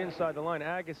 Right inside the line.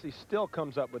 Agassi still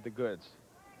comes up with the goods.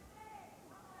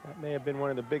 That may have been one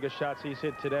of the biggest shots he's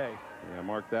hit today. Yeah,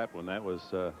 mark that one. That was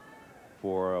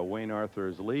for Wayne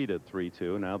Arthurs' lead at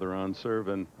 3-2. Now they're on serve,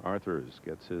 and Arthurs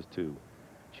gets his two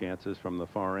chances from the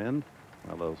far end.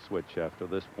 Well, they'll switch after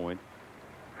this point.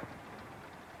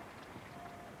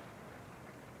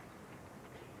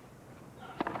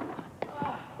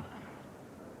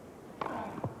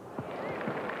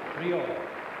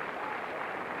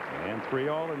 And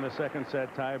 3-all in the second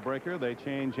set tiebreaker. They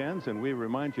change ends, and we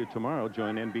remind you tomorrow,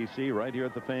 join NBC right here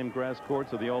at the famed grass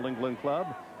courts of the All England Club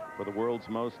for the world's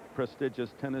most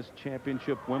prestigious tennis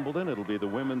championship, Wimbledon. It'll be the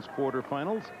women's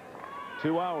quarterfinals.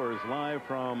 2 hours live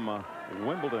from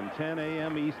Wimbledon, 10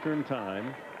 a.m. Eastern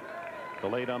Time.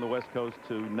 Delayed on the West Coast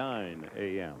to 9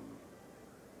 a.m.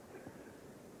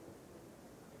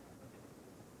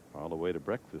 All the way to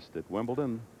breakfast at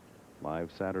Wimbledon.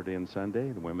 Live Saturday and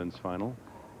Sunday, the women's final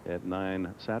at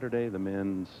 9 Saturday, the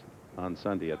men's on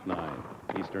Sunday at 9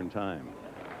 Eastern Time.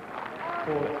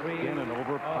 Again, an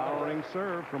overpowering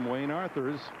serve from Wayne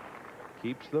Arthurs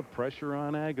keeps the pressure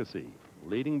on Agassi,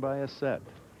 leading by a set.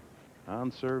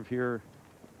 On serve here,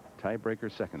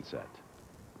 tiebreaker second set.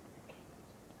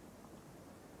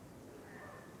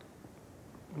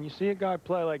 When you see a guy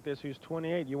play like this who's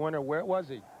 28, you wonder where was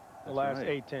he the last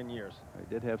right. 8-10 years. I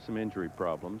did have some injury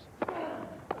problems.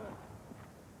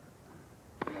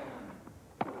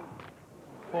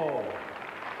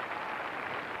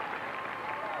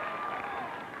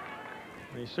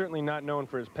 He's certainly not known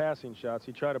for his passing shots.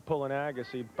 He tried to pull an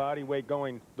Agassi, body weight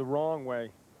going the wrong way.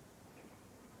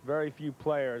 Very few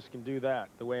players can do that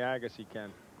the way Agassi can.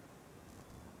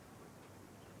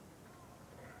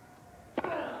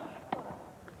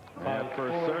 At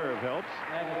first serve, helps.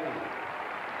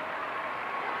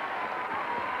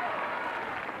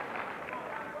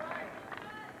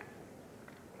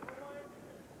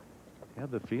 I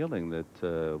have the feeling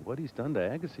that what he's done to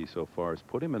Agassi so far has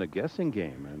put him in a guessing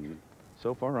game, and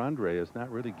so far Andre has not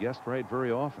really guessed right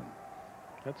very often.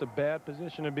 That's a bad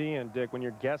position to be in, Dick, when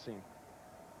you're guessing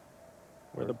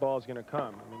where the ball's going to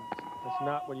come. I mean, that's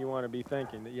not what you want to be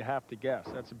thinking, that you have to guess.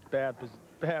 That's a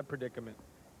bad predicament.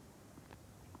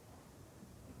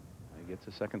 He gets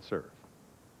a second serve.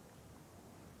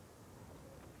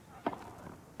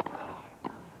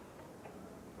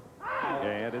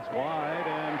 And it's wide,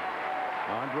 and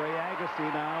Andre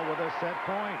Agassi now with a set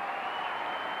point.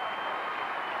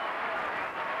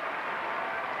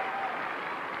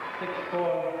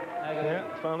 Yeah,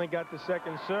 finally got the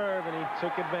second serve, and he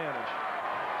took advantage.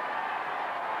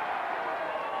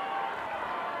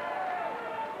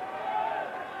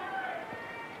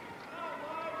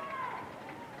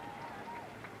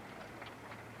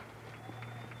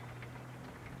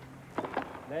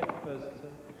 Next person.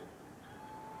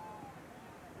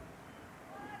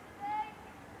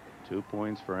 2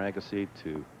 points for Agassi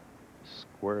to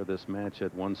square this match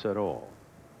at 1-set-all.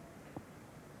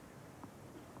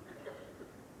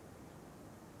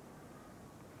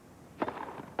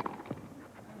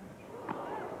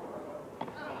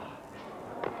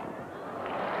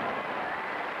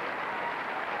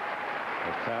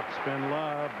 Spin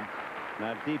lob,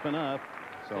 not deep enough,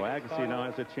 so Agassi now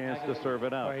has a chance to serve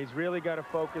it out. Well, he's really got to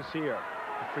focus here.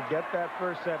 Forget that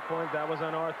first set point. That was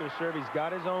on Arthur's serve. He's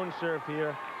got his own serve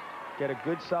here. Get a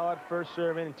good solid first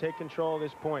serve in and take control of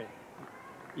this point.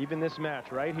 Even this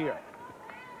match right here.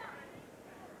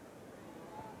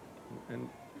 And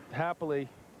happily,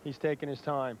 he's taking his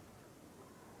time.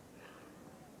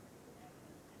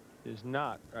 Does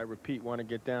not, I repeat, want to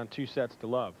get down 2 sets to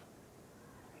love.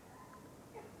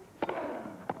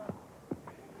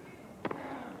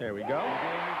 There we go.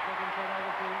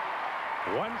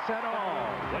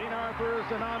 1-set-all. Wayne Arthurs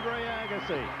and Andre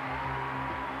Agassi.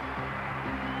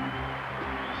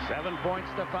 7 points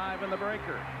to 5 in the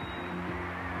breaker.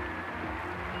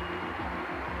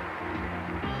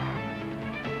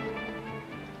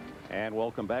 And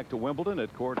welcome back to Wimbledon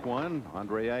at court 1.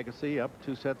 Andre Agassi up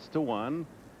 2-1.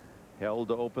 Held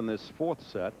to open this 4th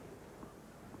set.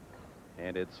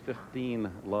 And it's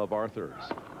 15-love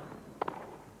Arthurs.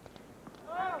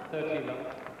 13.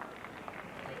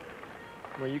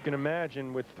 Well, you can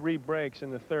imagine with 3 breaks in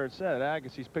the 3rd set,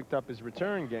 Agassi's picked up his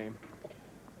return game.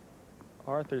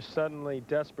 Arthur's suddenly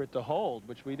desperate to hold,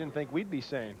 which we didn't think we'd be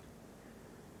saying.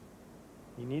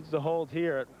 He needs to hold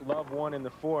here at love 1 in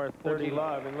the 4th, 30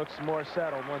 love, and looks more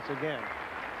settled once again.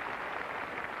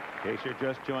 In case you're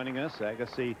just joining us,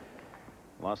 Agassi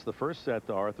lost the 1st set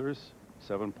to Arthurs.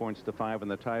 7 points to 5 in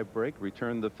the tie break,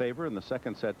 returned the favor in the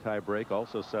 2nd set tie break,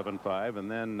 also 7-5,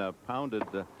 and then pounded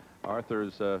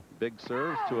Arthur's big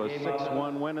serves to a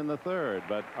 6-1 win in the 3rd.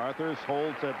 But Arthurs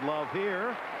holds at love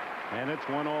here, and it's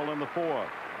 1-all in the 4th.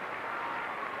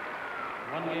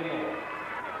 1 game over.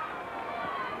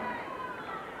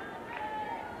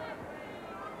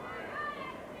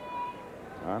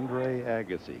 Andre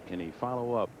Agassi, can he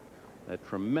follow up that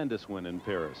tremendous win in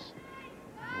Paris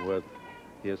with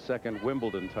his 2nd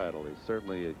Wimbledon title? He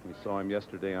certainly, we saw him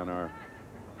yesterday on our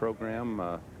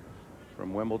program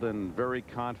from Wimbledon, very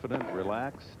confident,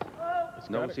 relaxed,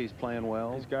 knows he's playing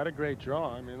well. He's got a great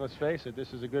draw. I mean, let's face it,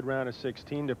 this is a good round of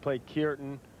 16 to play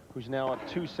Kierton, who's now up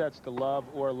 2 sets to love,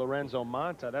 or Lorenzo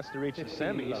Monta. That's to reach the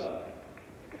semis.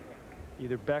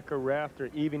 Either Becker, Raft, or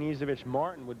even Izevich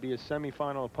Martin would be a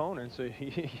semifinal opponent, so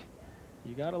you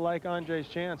got to like Andre's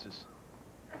chances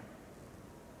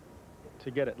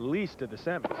to get at least to the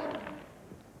semis.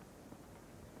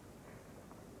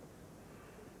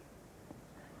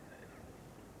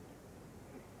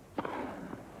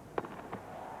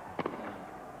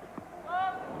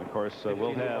 And of course,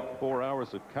 we'll have 4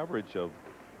 hours of coverage of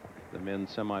the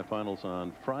men's semifinals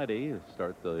on Friday to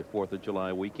start the 4th of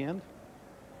July weekend.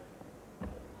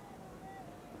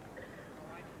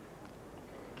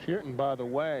 Kierton, by the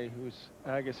way, who's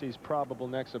Agassi's probable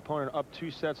next opponent, up 2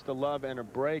 sets to love and a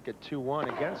break at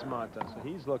 2-1 against Monta, so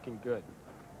he's looking good.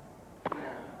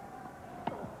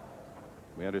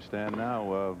 We understand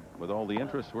now, with all the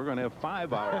interest, we're going to have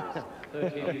 5 hours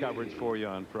of coverage for you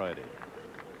on Friday.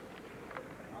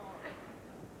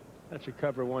 That should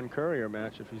cover 1 Courier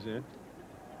match if he's in.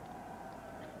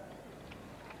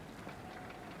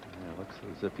 Yeah, looks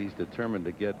as if he's determined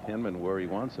to get Hinman where he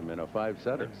wants him in a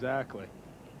 5-setter. Exactly.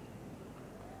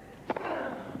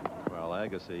 Well,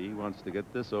 Agassi, he wants to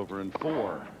get this over in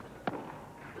 4.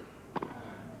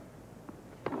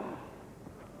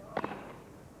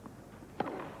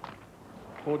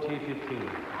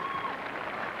 40-15.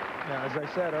 Now, as I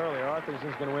said earlier, Arthurs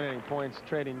isn't going to win any points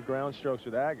trading ground strokes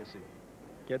with Agassi.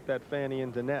 Get that Fanny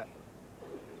into net.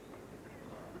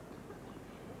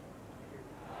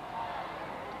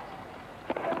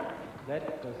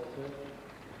 Net plus serve.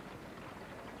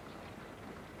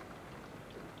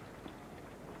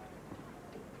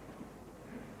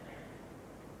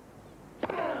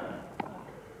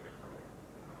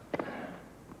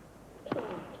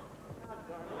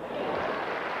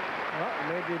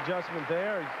 Adjustment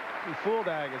there. He fooled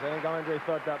Agassi. I think Andre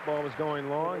thought that ball was going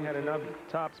long, had enough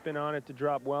topspin on it to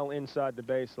drop well inside the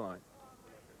baseline.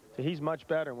 So he's much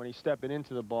better when he's stepping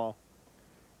into the ball.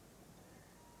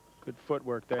 Good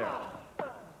footwork there.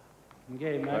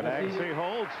 Game, but Agassi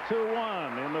holds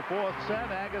 2-1 in the fourth set.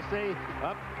 Agassi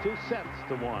up 2 sets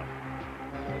to 1.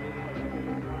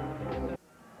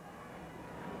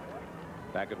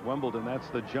 Back at Wimbledon, that's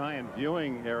the giant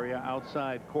viewing area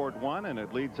outside court 1, and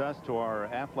it leads us to our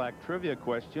Aflac trivia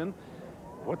question.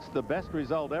 What's the best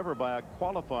result ever by a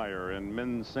qualifier in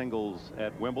men's singles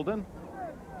at Wimbledon?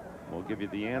 We'll give you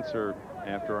the answer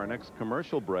after our next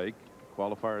commercial break.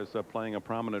 Qualifiers playing a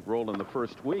prominent role in the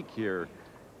first week here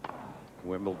at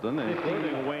Wimbledon,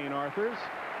 including Wayne Arthurs.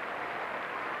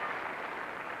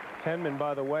 Henman,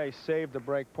 by the way, saved the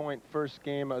break point first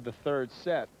game of the third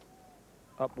set.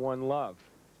 Up 1-love.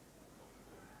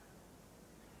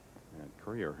 And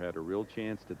Courier had a real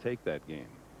chance to take that game.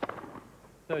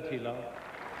 30-love.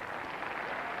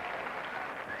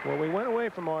 Well, we went away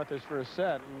from Arthurs for a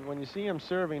set, and when you see him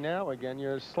serving now again,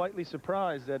 you're slightly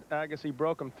surprised that Agassi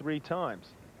broke him 3 times.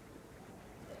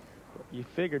 You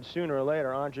figured sooner or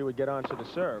later Andre would get onto the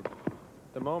serve.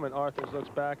 At the moment, Arthurs looks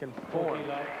back in form.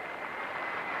 Well,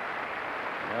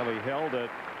 he held it.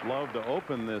 Love to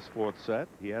open this fourth set.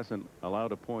 He hasn't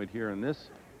allowed a point here in this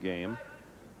game.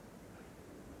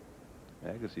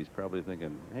 Agassi's probably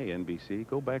thinking, hey, NBC,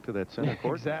 go back to that center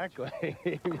court. Exactly.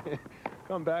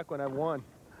 Come back when I've won.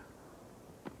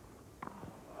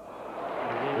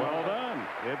 Well done.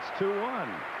 It's 2-1.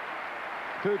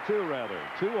 2-2, rather.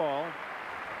 2-all.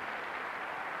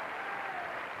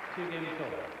 2 games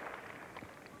over.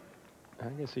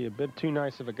 Agassi a bit too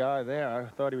nice of a guy there. I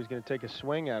thought he was going to take a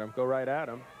swing at him, go right at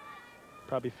him.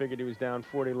 Probably figured he was down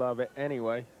 40-love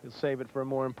anyway. He'll save it for a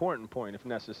more important point if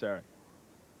necessary.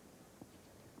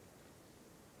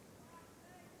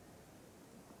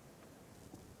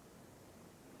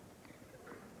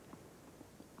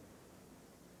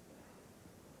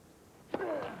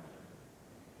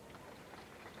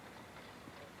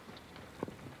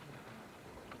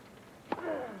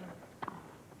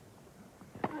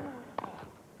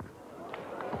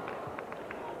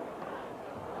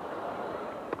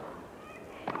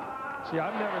 See,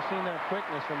 I've never seen that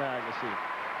quickness from Agassi.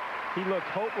 He looked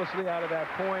hopelessly out of that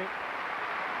point.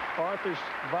 Arthur's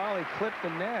volley clipped the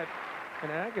net, and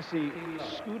Agassi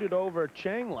scooted over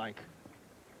Chang-like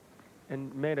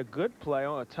and made a good play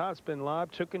on a topspin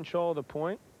lob, took control of the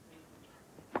point.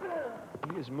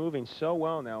 He is moving so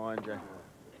well now, Andre.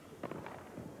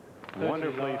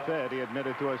 Wonderfully fit. He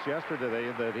admitted to us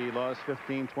yesterday that he lost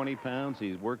 15, 20 pounds.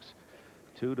 He works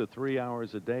 2 to 3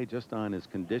 hours a day just on his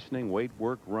conditioning, weight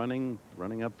work, running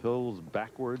up hills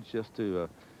backwards just to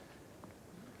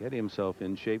get himself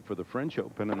in shape for the French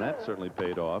Open, and that certainly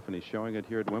paid off, and he's showing it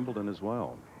here at Wimbledon as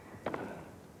well.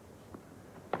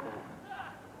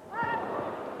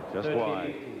 Just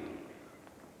wide.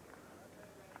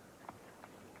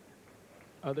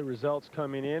 Other results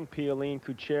coming in. Pioline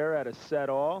Kucher at a set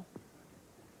all.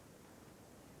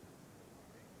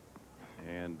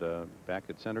 And back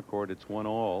at center court, it's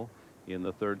 1-all in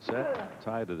the third set.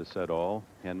 Tied at a set all,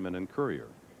 Henman and Courier.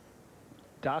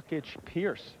 Dockich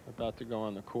Pierce about to go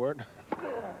on the court.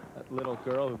 That little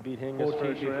girl who beat Hingis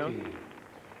first round.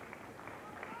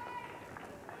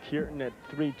 Kierton at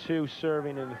 3-2,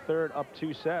 serving in the third, up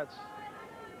 2 sets.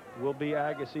 Will be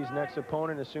Agassi's next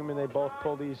opponent, assuming they both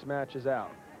pull these matches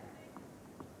out.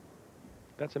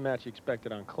 That's a match you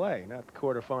expected on clay, not the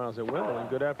quarterfinals at Wimbledon.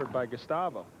 Good effort by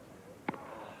Gustavo.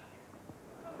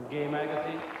 Game,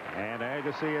 Agassi. And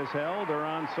Agassi is held. They're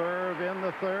on serve in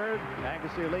the third.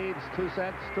 Agassi leads 2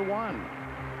 sets to 1.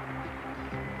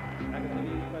 Agassi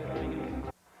leads by 3 games.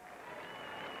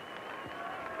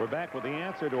 We're back with the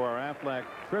answer to our Aflac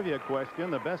trivia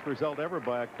question. The best result ever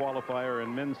by a qualifier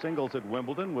in men's singles at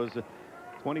Wimbledon was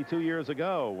 22 years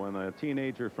ago when a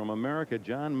teenager from America,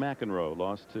 John McEnroe,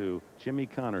 lost to Jimmy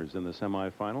Connors in the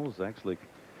semifinals. Actually,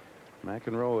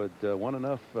 McEnroe had won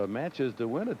enough matches to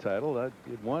win a title.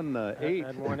 He'd won 8.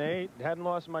 Had won 8. Hadn't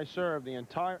lost my serve the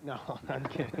entire... No, I'm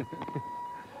kidding.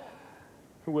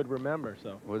 Who would remember,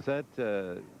 so. Was that...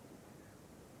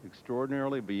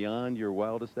 extraordinarily beyond your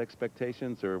wildest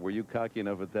expectations, or were you cocky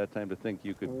enough at that time to think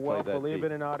you could Well, play that believe deep?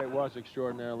 it or not, it was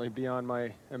extraordinarily beyond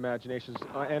my imaginations.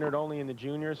 I entered only in the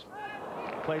juniors,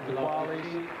 played the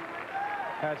qualies,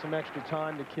 had some extra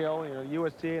time to kill. You know,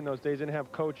 USTA in those days didn't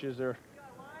have coaches, or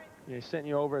they sent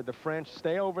you over. The French,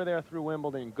 stay over there through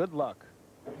Wimbledon. Good luck.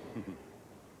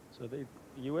 So the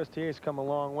USTA's come a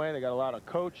long way. They got a lot of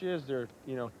coaches. They're,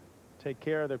 you know, take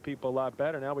care of their people a lot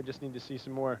better. Now we just need to see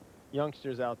some more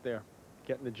youngsters out there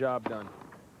getting the job done.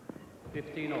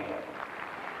 15 all.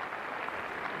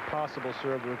 Possible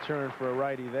serve return for a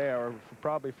righty there, or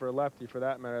probably for a lefty for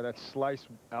that matter. That's slice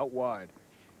out wide.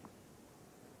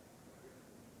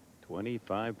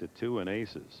 25-2 in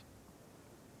aces.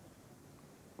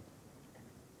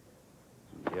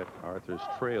 Yet Arthurs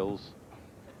trails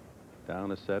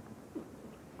down a set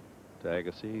to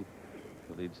Agassi,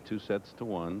 who leads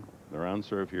 2-1. They're on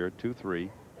serve here, 2-3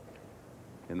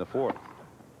 in the fourth.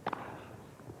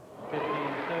 15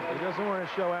 He doesn't want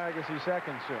to show Agassi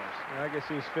second serves.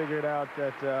 Agassi's figured out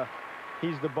that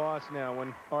he's the boss now.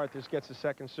 When Arthurs gets a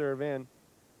second serve in,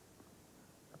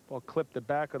 ball clipped the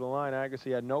back of the line.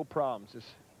 Agassi had no problems. Just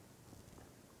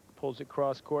pulls it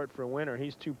cross court for a winner.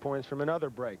 He's 2 points from another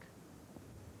break.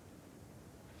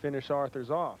 Finish Arthurs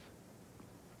off.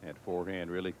 And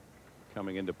forehand really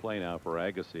coming into play now for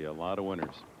Agassi. A lot of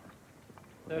winners.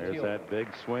 There's that big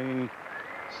swinging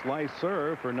slice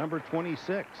serve for number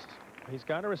 26. He's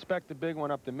got to respect the big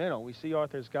one up the middle. We see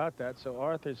Arthur's got that, so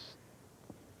Arthur's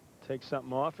takes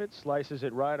something off it, slices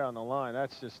it right on the line.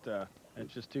 That's just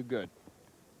too good.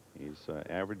 He's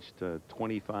averaged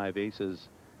 25 aces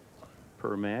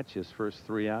per match his first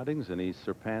 3 outings, and he's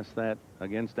surpassed that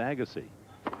against Agassi.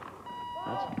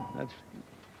 That's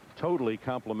totally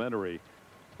complimentary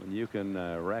when you can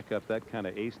rack up that kind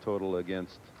of ace total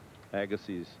against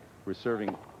Agassi's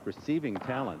receiving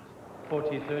talent.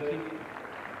 40-30.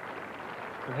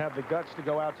 And have the guts to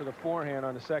go out to the forehand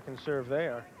on the second serve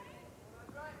there.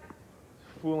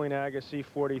 Fooling Agassi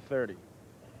 40-30.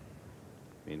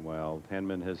 Meanwhile,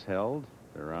 Henman has held.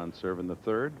 They're on serve in the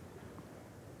third.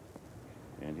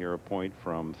 And here a point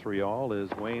from 3-all is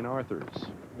Wayne Arthurs.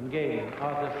 Game,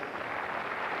 Arthurs.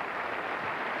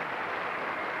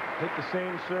 Hit the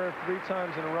same serve 3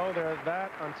 times in a row there.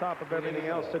 That, on top of everything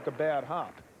else, took a bad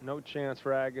hop. No chance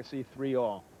for Agassi,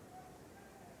 3-all.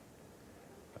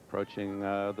 Approaching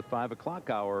the 5 o'clock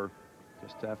hour,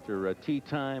 just after tea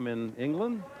time in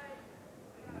England.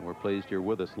 And we're pleased you're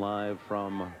with us live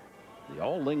from the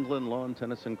All England Lawn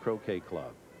Tennis and Croquet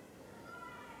Club.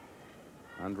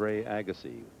 Andre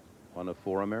Agassi, one of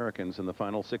 4 Americans in the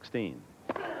final 16.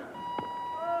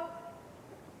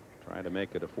 Trying to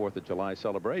make it a 4th of July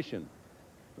celebration.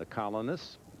 The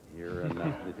colonists here in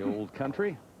the old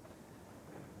country.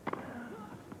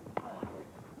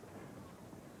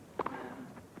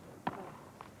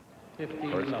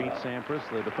 First beat Sampras,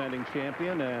 the defending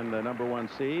champion and the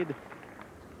 #1 seed.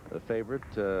 The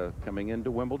favorite coming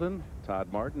into Wimbledon.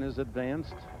 Todd Martin is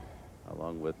advanced,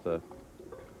 along with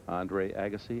Andre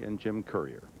Agassi and Jim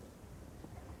Courier.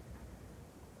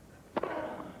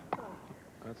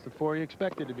 That's the 4 you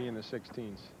expected to be in the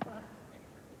 16s.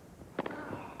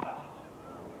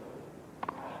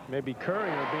 Maybe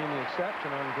Courier being the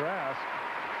exception on grass.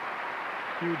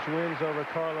 Huge wins over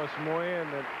Carlos Moya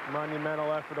and the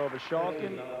monumental effort over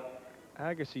Schalken.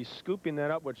 Agassi scooping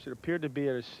that up, which appeared to be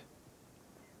at his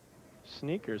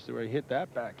sneakers, where he hit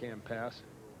that backhand pass.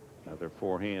 Another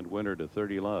forehand winner to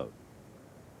 30 love.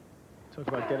 Talk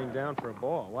about getting down for a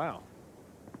ball. Wow.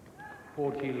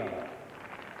 40 love.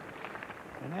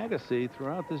 And Agassi,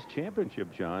 throughout this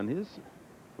championship, John,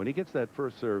 when he gets that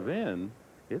first serve in,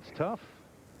 it's tough.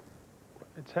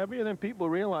 It's heavier than people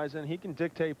realize, and he can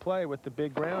dictate play with the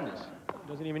big grounders.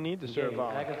 Doesn't even need to serve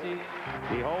off. Agassi.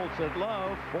 He holds it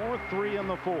low, 4-3 in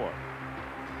the 4th.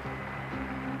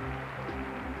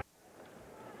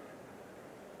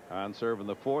 On serve in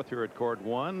the 4th here at court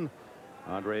 1.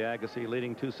 Andre Agassi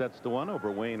leading 2-1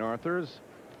 over Wayne Arthurs.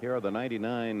 Here are the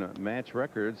 99 match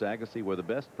records. Agassi with the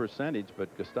best percentage,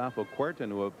 but Gustavo Kuerten,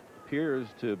 who appears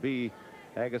to be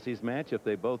Agassi's match if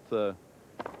they both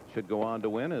should go on to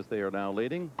win, as they are now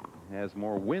leading, has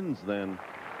more wins than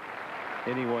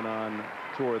anyone on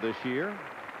tour this year.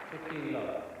 15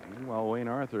 love. Meanwhile, Wayne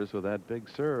Arthurs with that big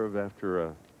serve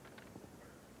after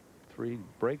 3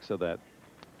 breaks of that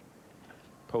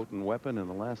potent weapon in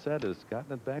the last set has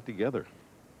gotten it back together.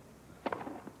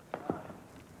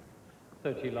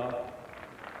 30 love.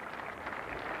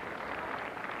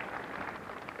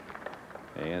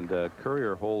 And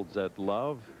Courier holds at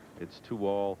love. It's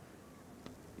 2-all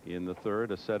in the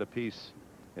third, a set apiece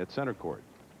at center court.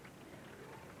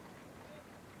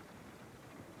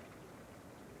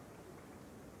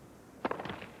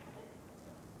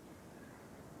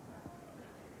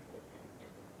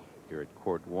 here at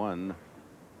court 1.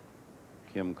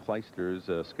 Kim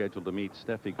Clijsters scheduled to meet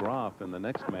Steffi Graf in the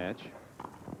next match.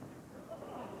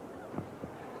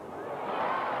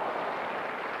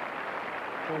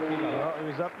 Well, he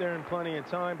was up there in plenty of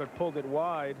time, but pulled it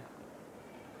wide.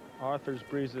 Arthurs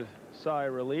breathes a sigh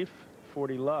of relief.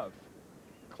 40 love.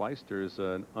 Clijsters,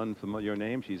 an unfamiliar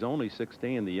name. She's only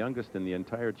 16, the youngest in the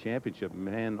entire championship,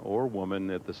 man or woman,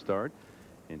 at the start.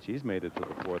 And she's made it to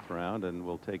the 4th round and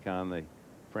will take on the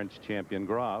French champion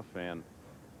Graf and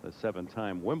the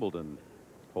 7-time Wimbledon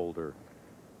holder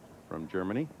from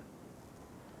Germany.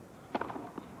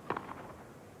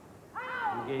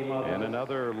 And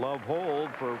another love hold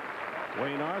for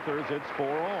Wayne Arthurs. It's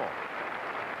 4-all.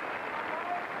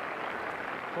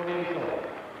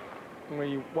 When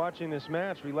you're watching this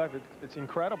match, it's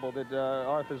incredible that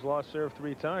Arthurs lost serve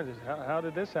 3 times. How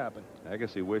did this happen?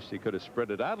 Agassi wished he could have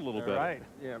spread it out a little bit. Right.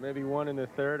 Yeah, maybe one in the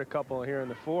 3rd, a couple here in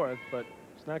the 4th, but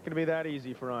it's not going to be that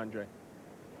easy for Andre.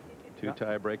 2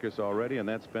 tiebreakers already, and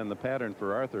that's been the pattern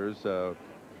for Arthurs.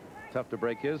 Tough to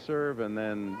break his serve, and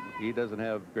then he doesn't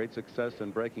have great success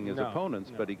in breaking his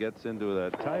opponents, but he gets into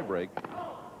a tiebreak,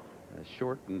 a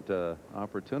shortened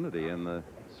opportunity, and the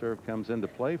serve comes into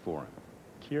play for him.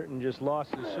 Kierton just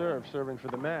lost his serve, serving for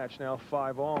the match. Now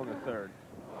 5-all in the 3rd.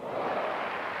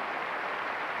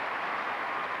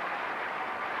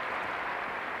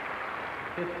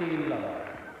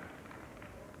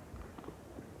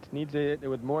 Needs to hit it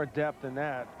with more depth than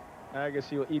that.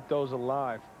 Agassi will eat those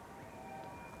alive.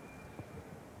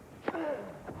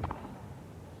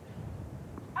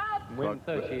 We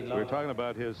were talking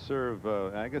about his serve,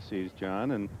 Agassi's,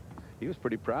 John, and he was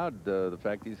pretty proud the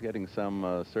fact he's getting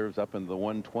some serves up in the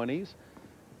 120s.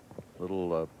 A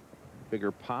little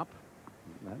bigger pop.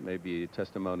 That may be a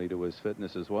testimony to his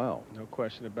fitness as well. No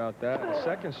question about that. The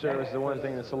second serve is the one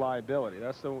thing that's a liability.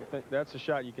 That's the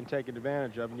shot you can take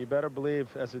advantage of, and you better believe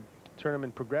as the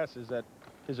tournament progresses that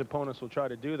his opponents will try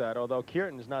to do that, although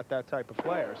Kierton is not that type of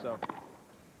player, so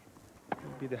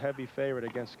he'll be the heavy favorite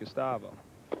against Gustavo.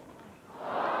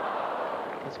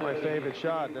 That's my favorite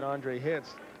shot that Andre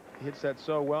hits. He hits that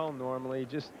so well normally. He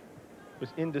just was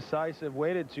indecisive,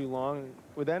 waited too long.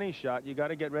 With any shot, you got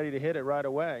to get ready to hit it right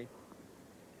away.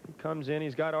 He comes in,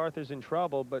 he's got Arthurs in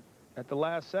trouble, but at the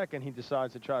last second, he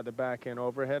decides to try the backhand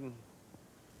overhead, and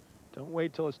don't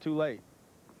wait till it's too late.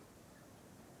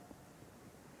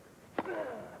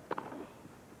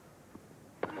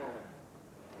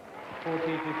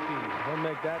 He'll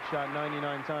make that shot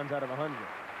 99 times out of 100.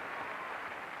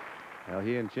 Well,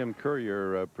 he and Jim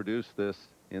Courier produced this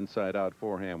inside-out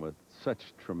forehand with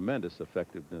such tremendous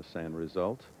effectiveness and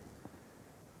result.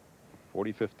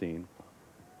 40-15.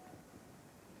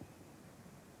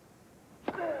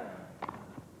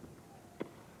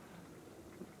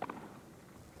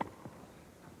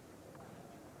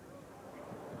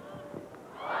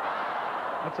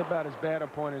 That's about as bad a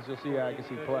point as you'll see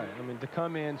Agassi play. I mean, to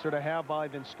come in, sort of have volley,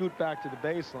 then scoot back to the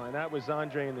baseline. That was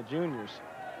Andre in the juniors.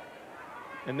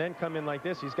 And then come in like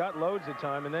this. He's got loads of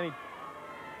time, and then he,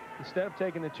 instead of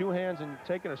taking the 2 hands and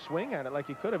taking a swing at it like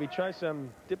he could have, he tries some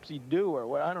dipsy-do or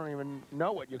what, I don't even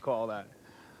know what you call that.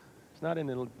 It's not in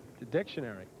the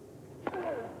dictionary.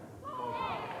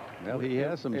 Well, he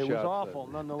has some shots. It was awful,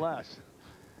 nonetheless.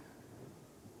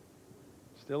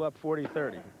 Still up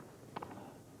 40-30.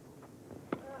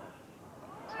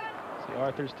 See,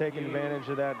 Arthur's taking advantage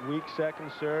of that weak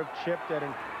second serve, chipped at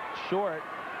him short.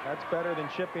 That's better than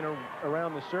chipping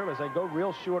around the service. I go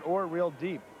real short or real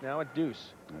deep. Now at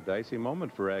deuce. A dicey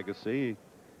moment for Agassi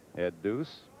at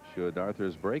deuce. Should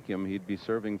Arthurs break him, he'd be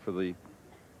serving for the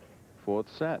 4th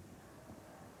set.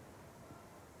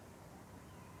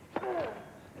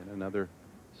 And another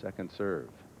second serve.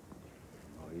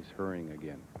 Oh, he's hurrying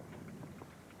again.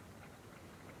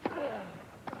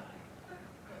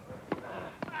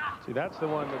 See, that's the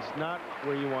one that's not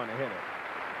where you want to hit it.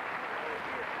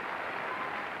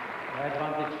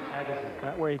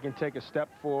 That way he can take a step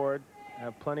forward,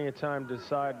 have plenty of time to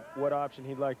decide what option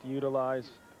he'd like to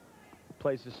utilize.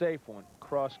 Plays a safe one.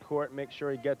 Cross court, make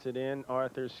sure he gets it in.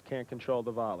 Arthurs can't control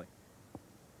the volley.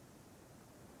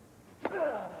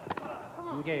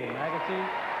 Game, Agassi.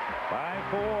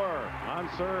 5-4 on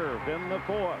serve in the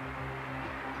 4th.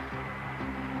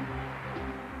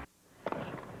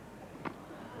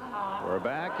 We're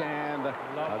back, and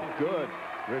a good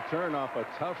return off a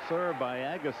tough serve by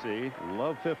Agassi.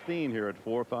 Love 15 here at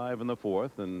 4-5 in the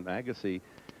 4th, and Agassi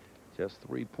just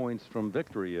 3 points from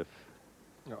victory. If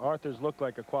you know, Arthurs looked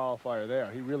like a qualifier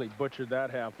there. He really butchered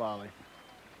that half volley.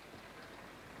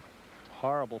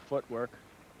 Horrible footwork.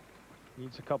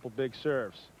 Needs a couple big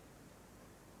serves.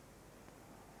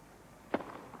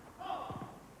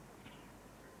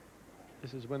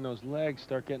 This is when those legs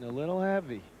start getting a little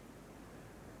heavy.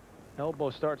 Elbow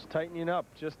starts tightening up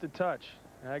just a touch.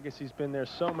 Agassi's been there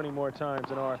so many more times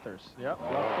than Arthur's. Yep,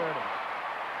 rough 30.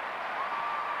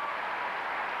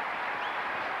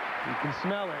 You can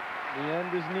smell it. The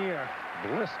end is near.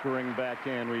 Blistering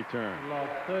backhand return. Love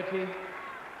 30.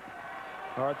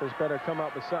 Arthur's better come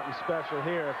up with something special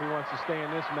here if he wants to stay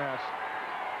in this match.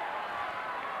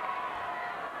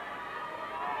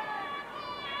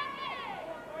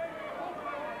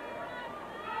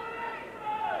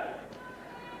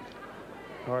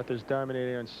 Arthur's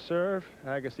dominating on serve.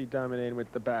 Agassi dominating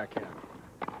with the backhand.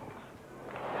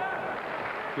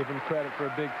 Give him credit for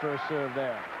a big first serve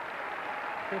there.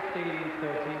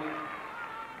 15-30.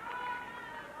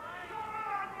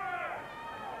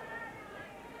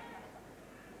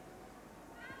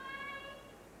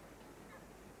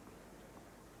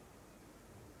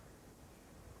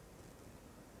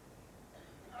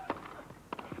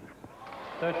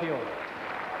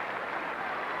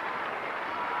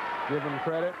 Give him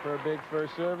credit for a big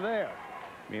first serve there.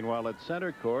 Meanwhile, at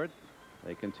center court,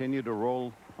 they continue to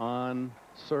roll on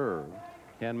serve.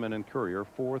 Henman and Courier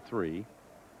 4-3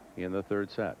 in the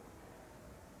third set.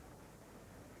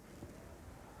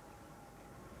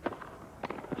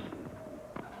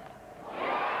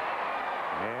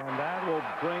 And that will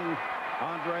bring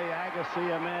Andre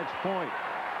Agassi a match point.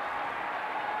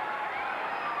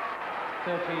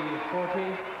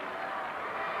 30-40.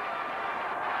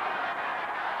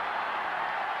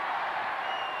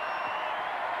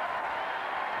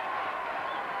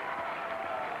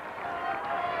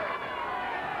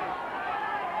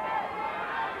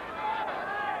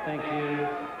 Thank you.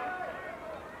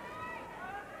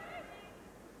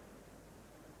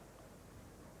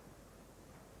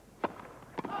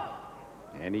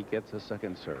 And he gets a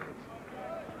second serve.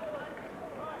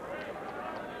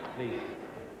 Please.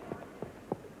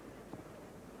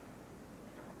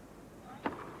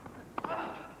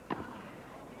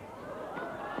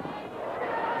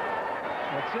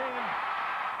 That's in.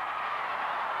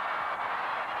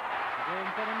 Game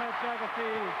for the match,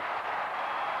 Agassi.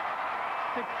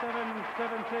 6-7,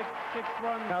 7-6,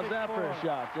 6-1, How's that for a 6-4.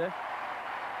 shot, eh?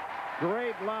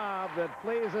 Great lob that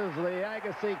pleases the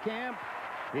Agassi camp.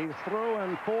 He's through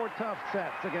in 4 tough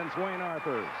sets against Wayne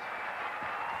Arthurs.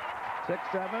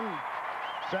 6-7,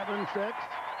 7-6,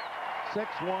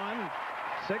 6-1,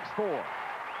 6-4.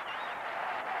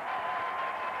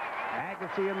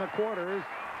 Agassi in the quarters,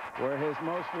 where his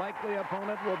most likely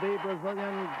opponent will be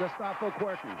Brazilian Gustavo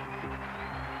Kuerten.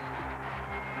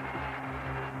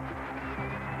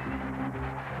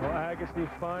 Well, Agassi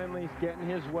finally getting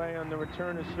his way on the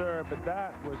return of serve, but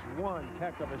that was one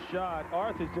heck of a shot.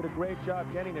 Arthurs did a great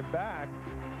job getting it back.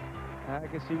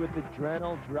 Agassi with the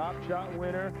Dremel drop shot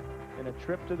winner and a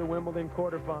trip to the Wimbledon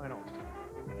quarterfinals.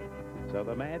 So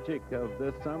the magic of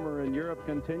this summer in Europe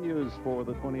continues for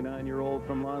the 29-year-old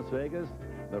from Las Vegas,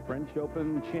 the French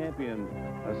Open champion.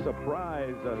 A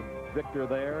surprise victor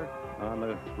there on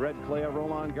the red clay of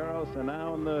Roland Garros and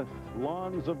now in the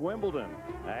lawns of Wimbledon.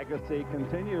 Agassi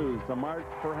continues to march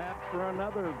perhaps for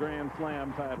another Grand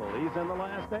Slam title. He's in the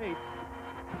last 8.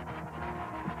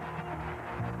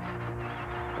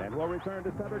 And we'll return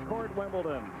to center court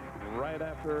Wimbledon right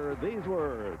after these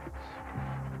words.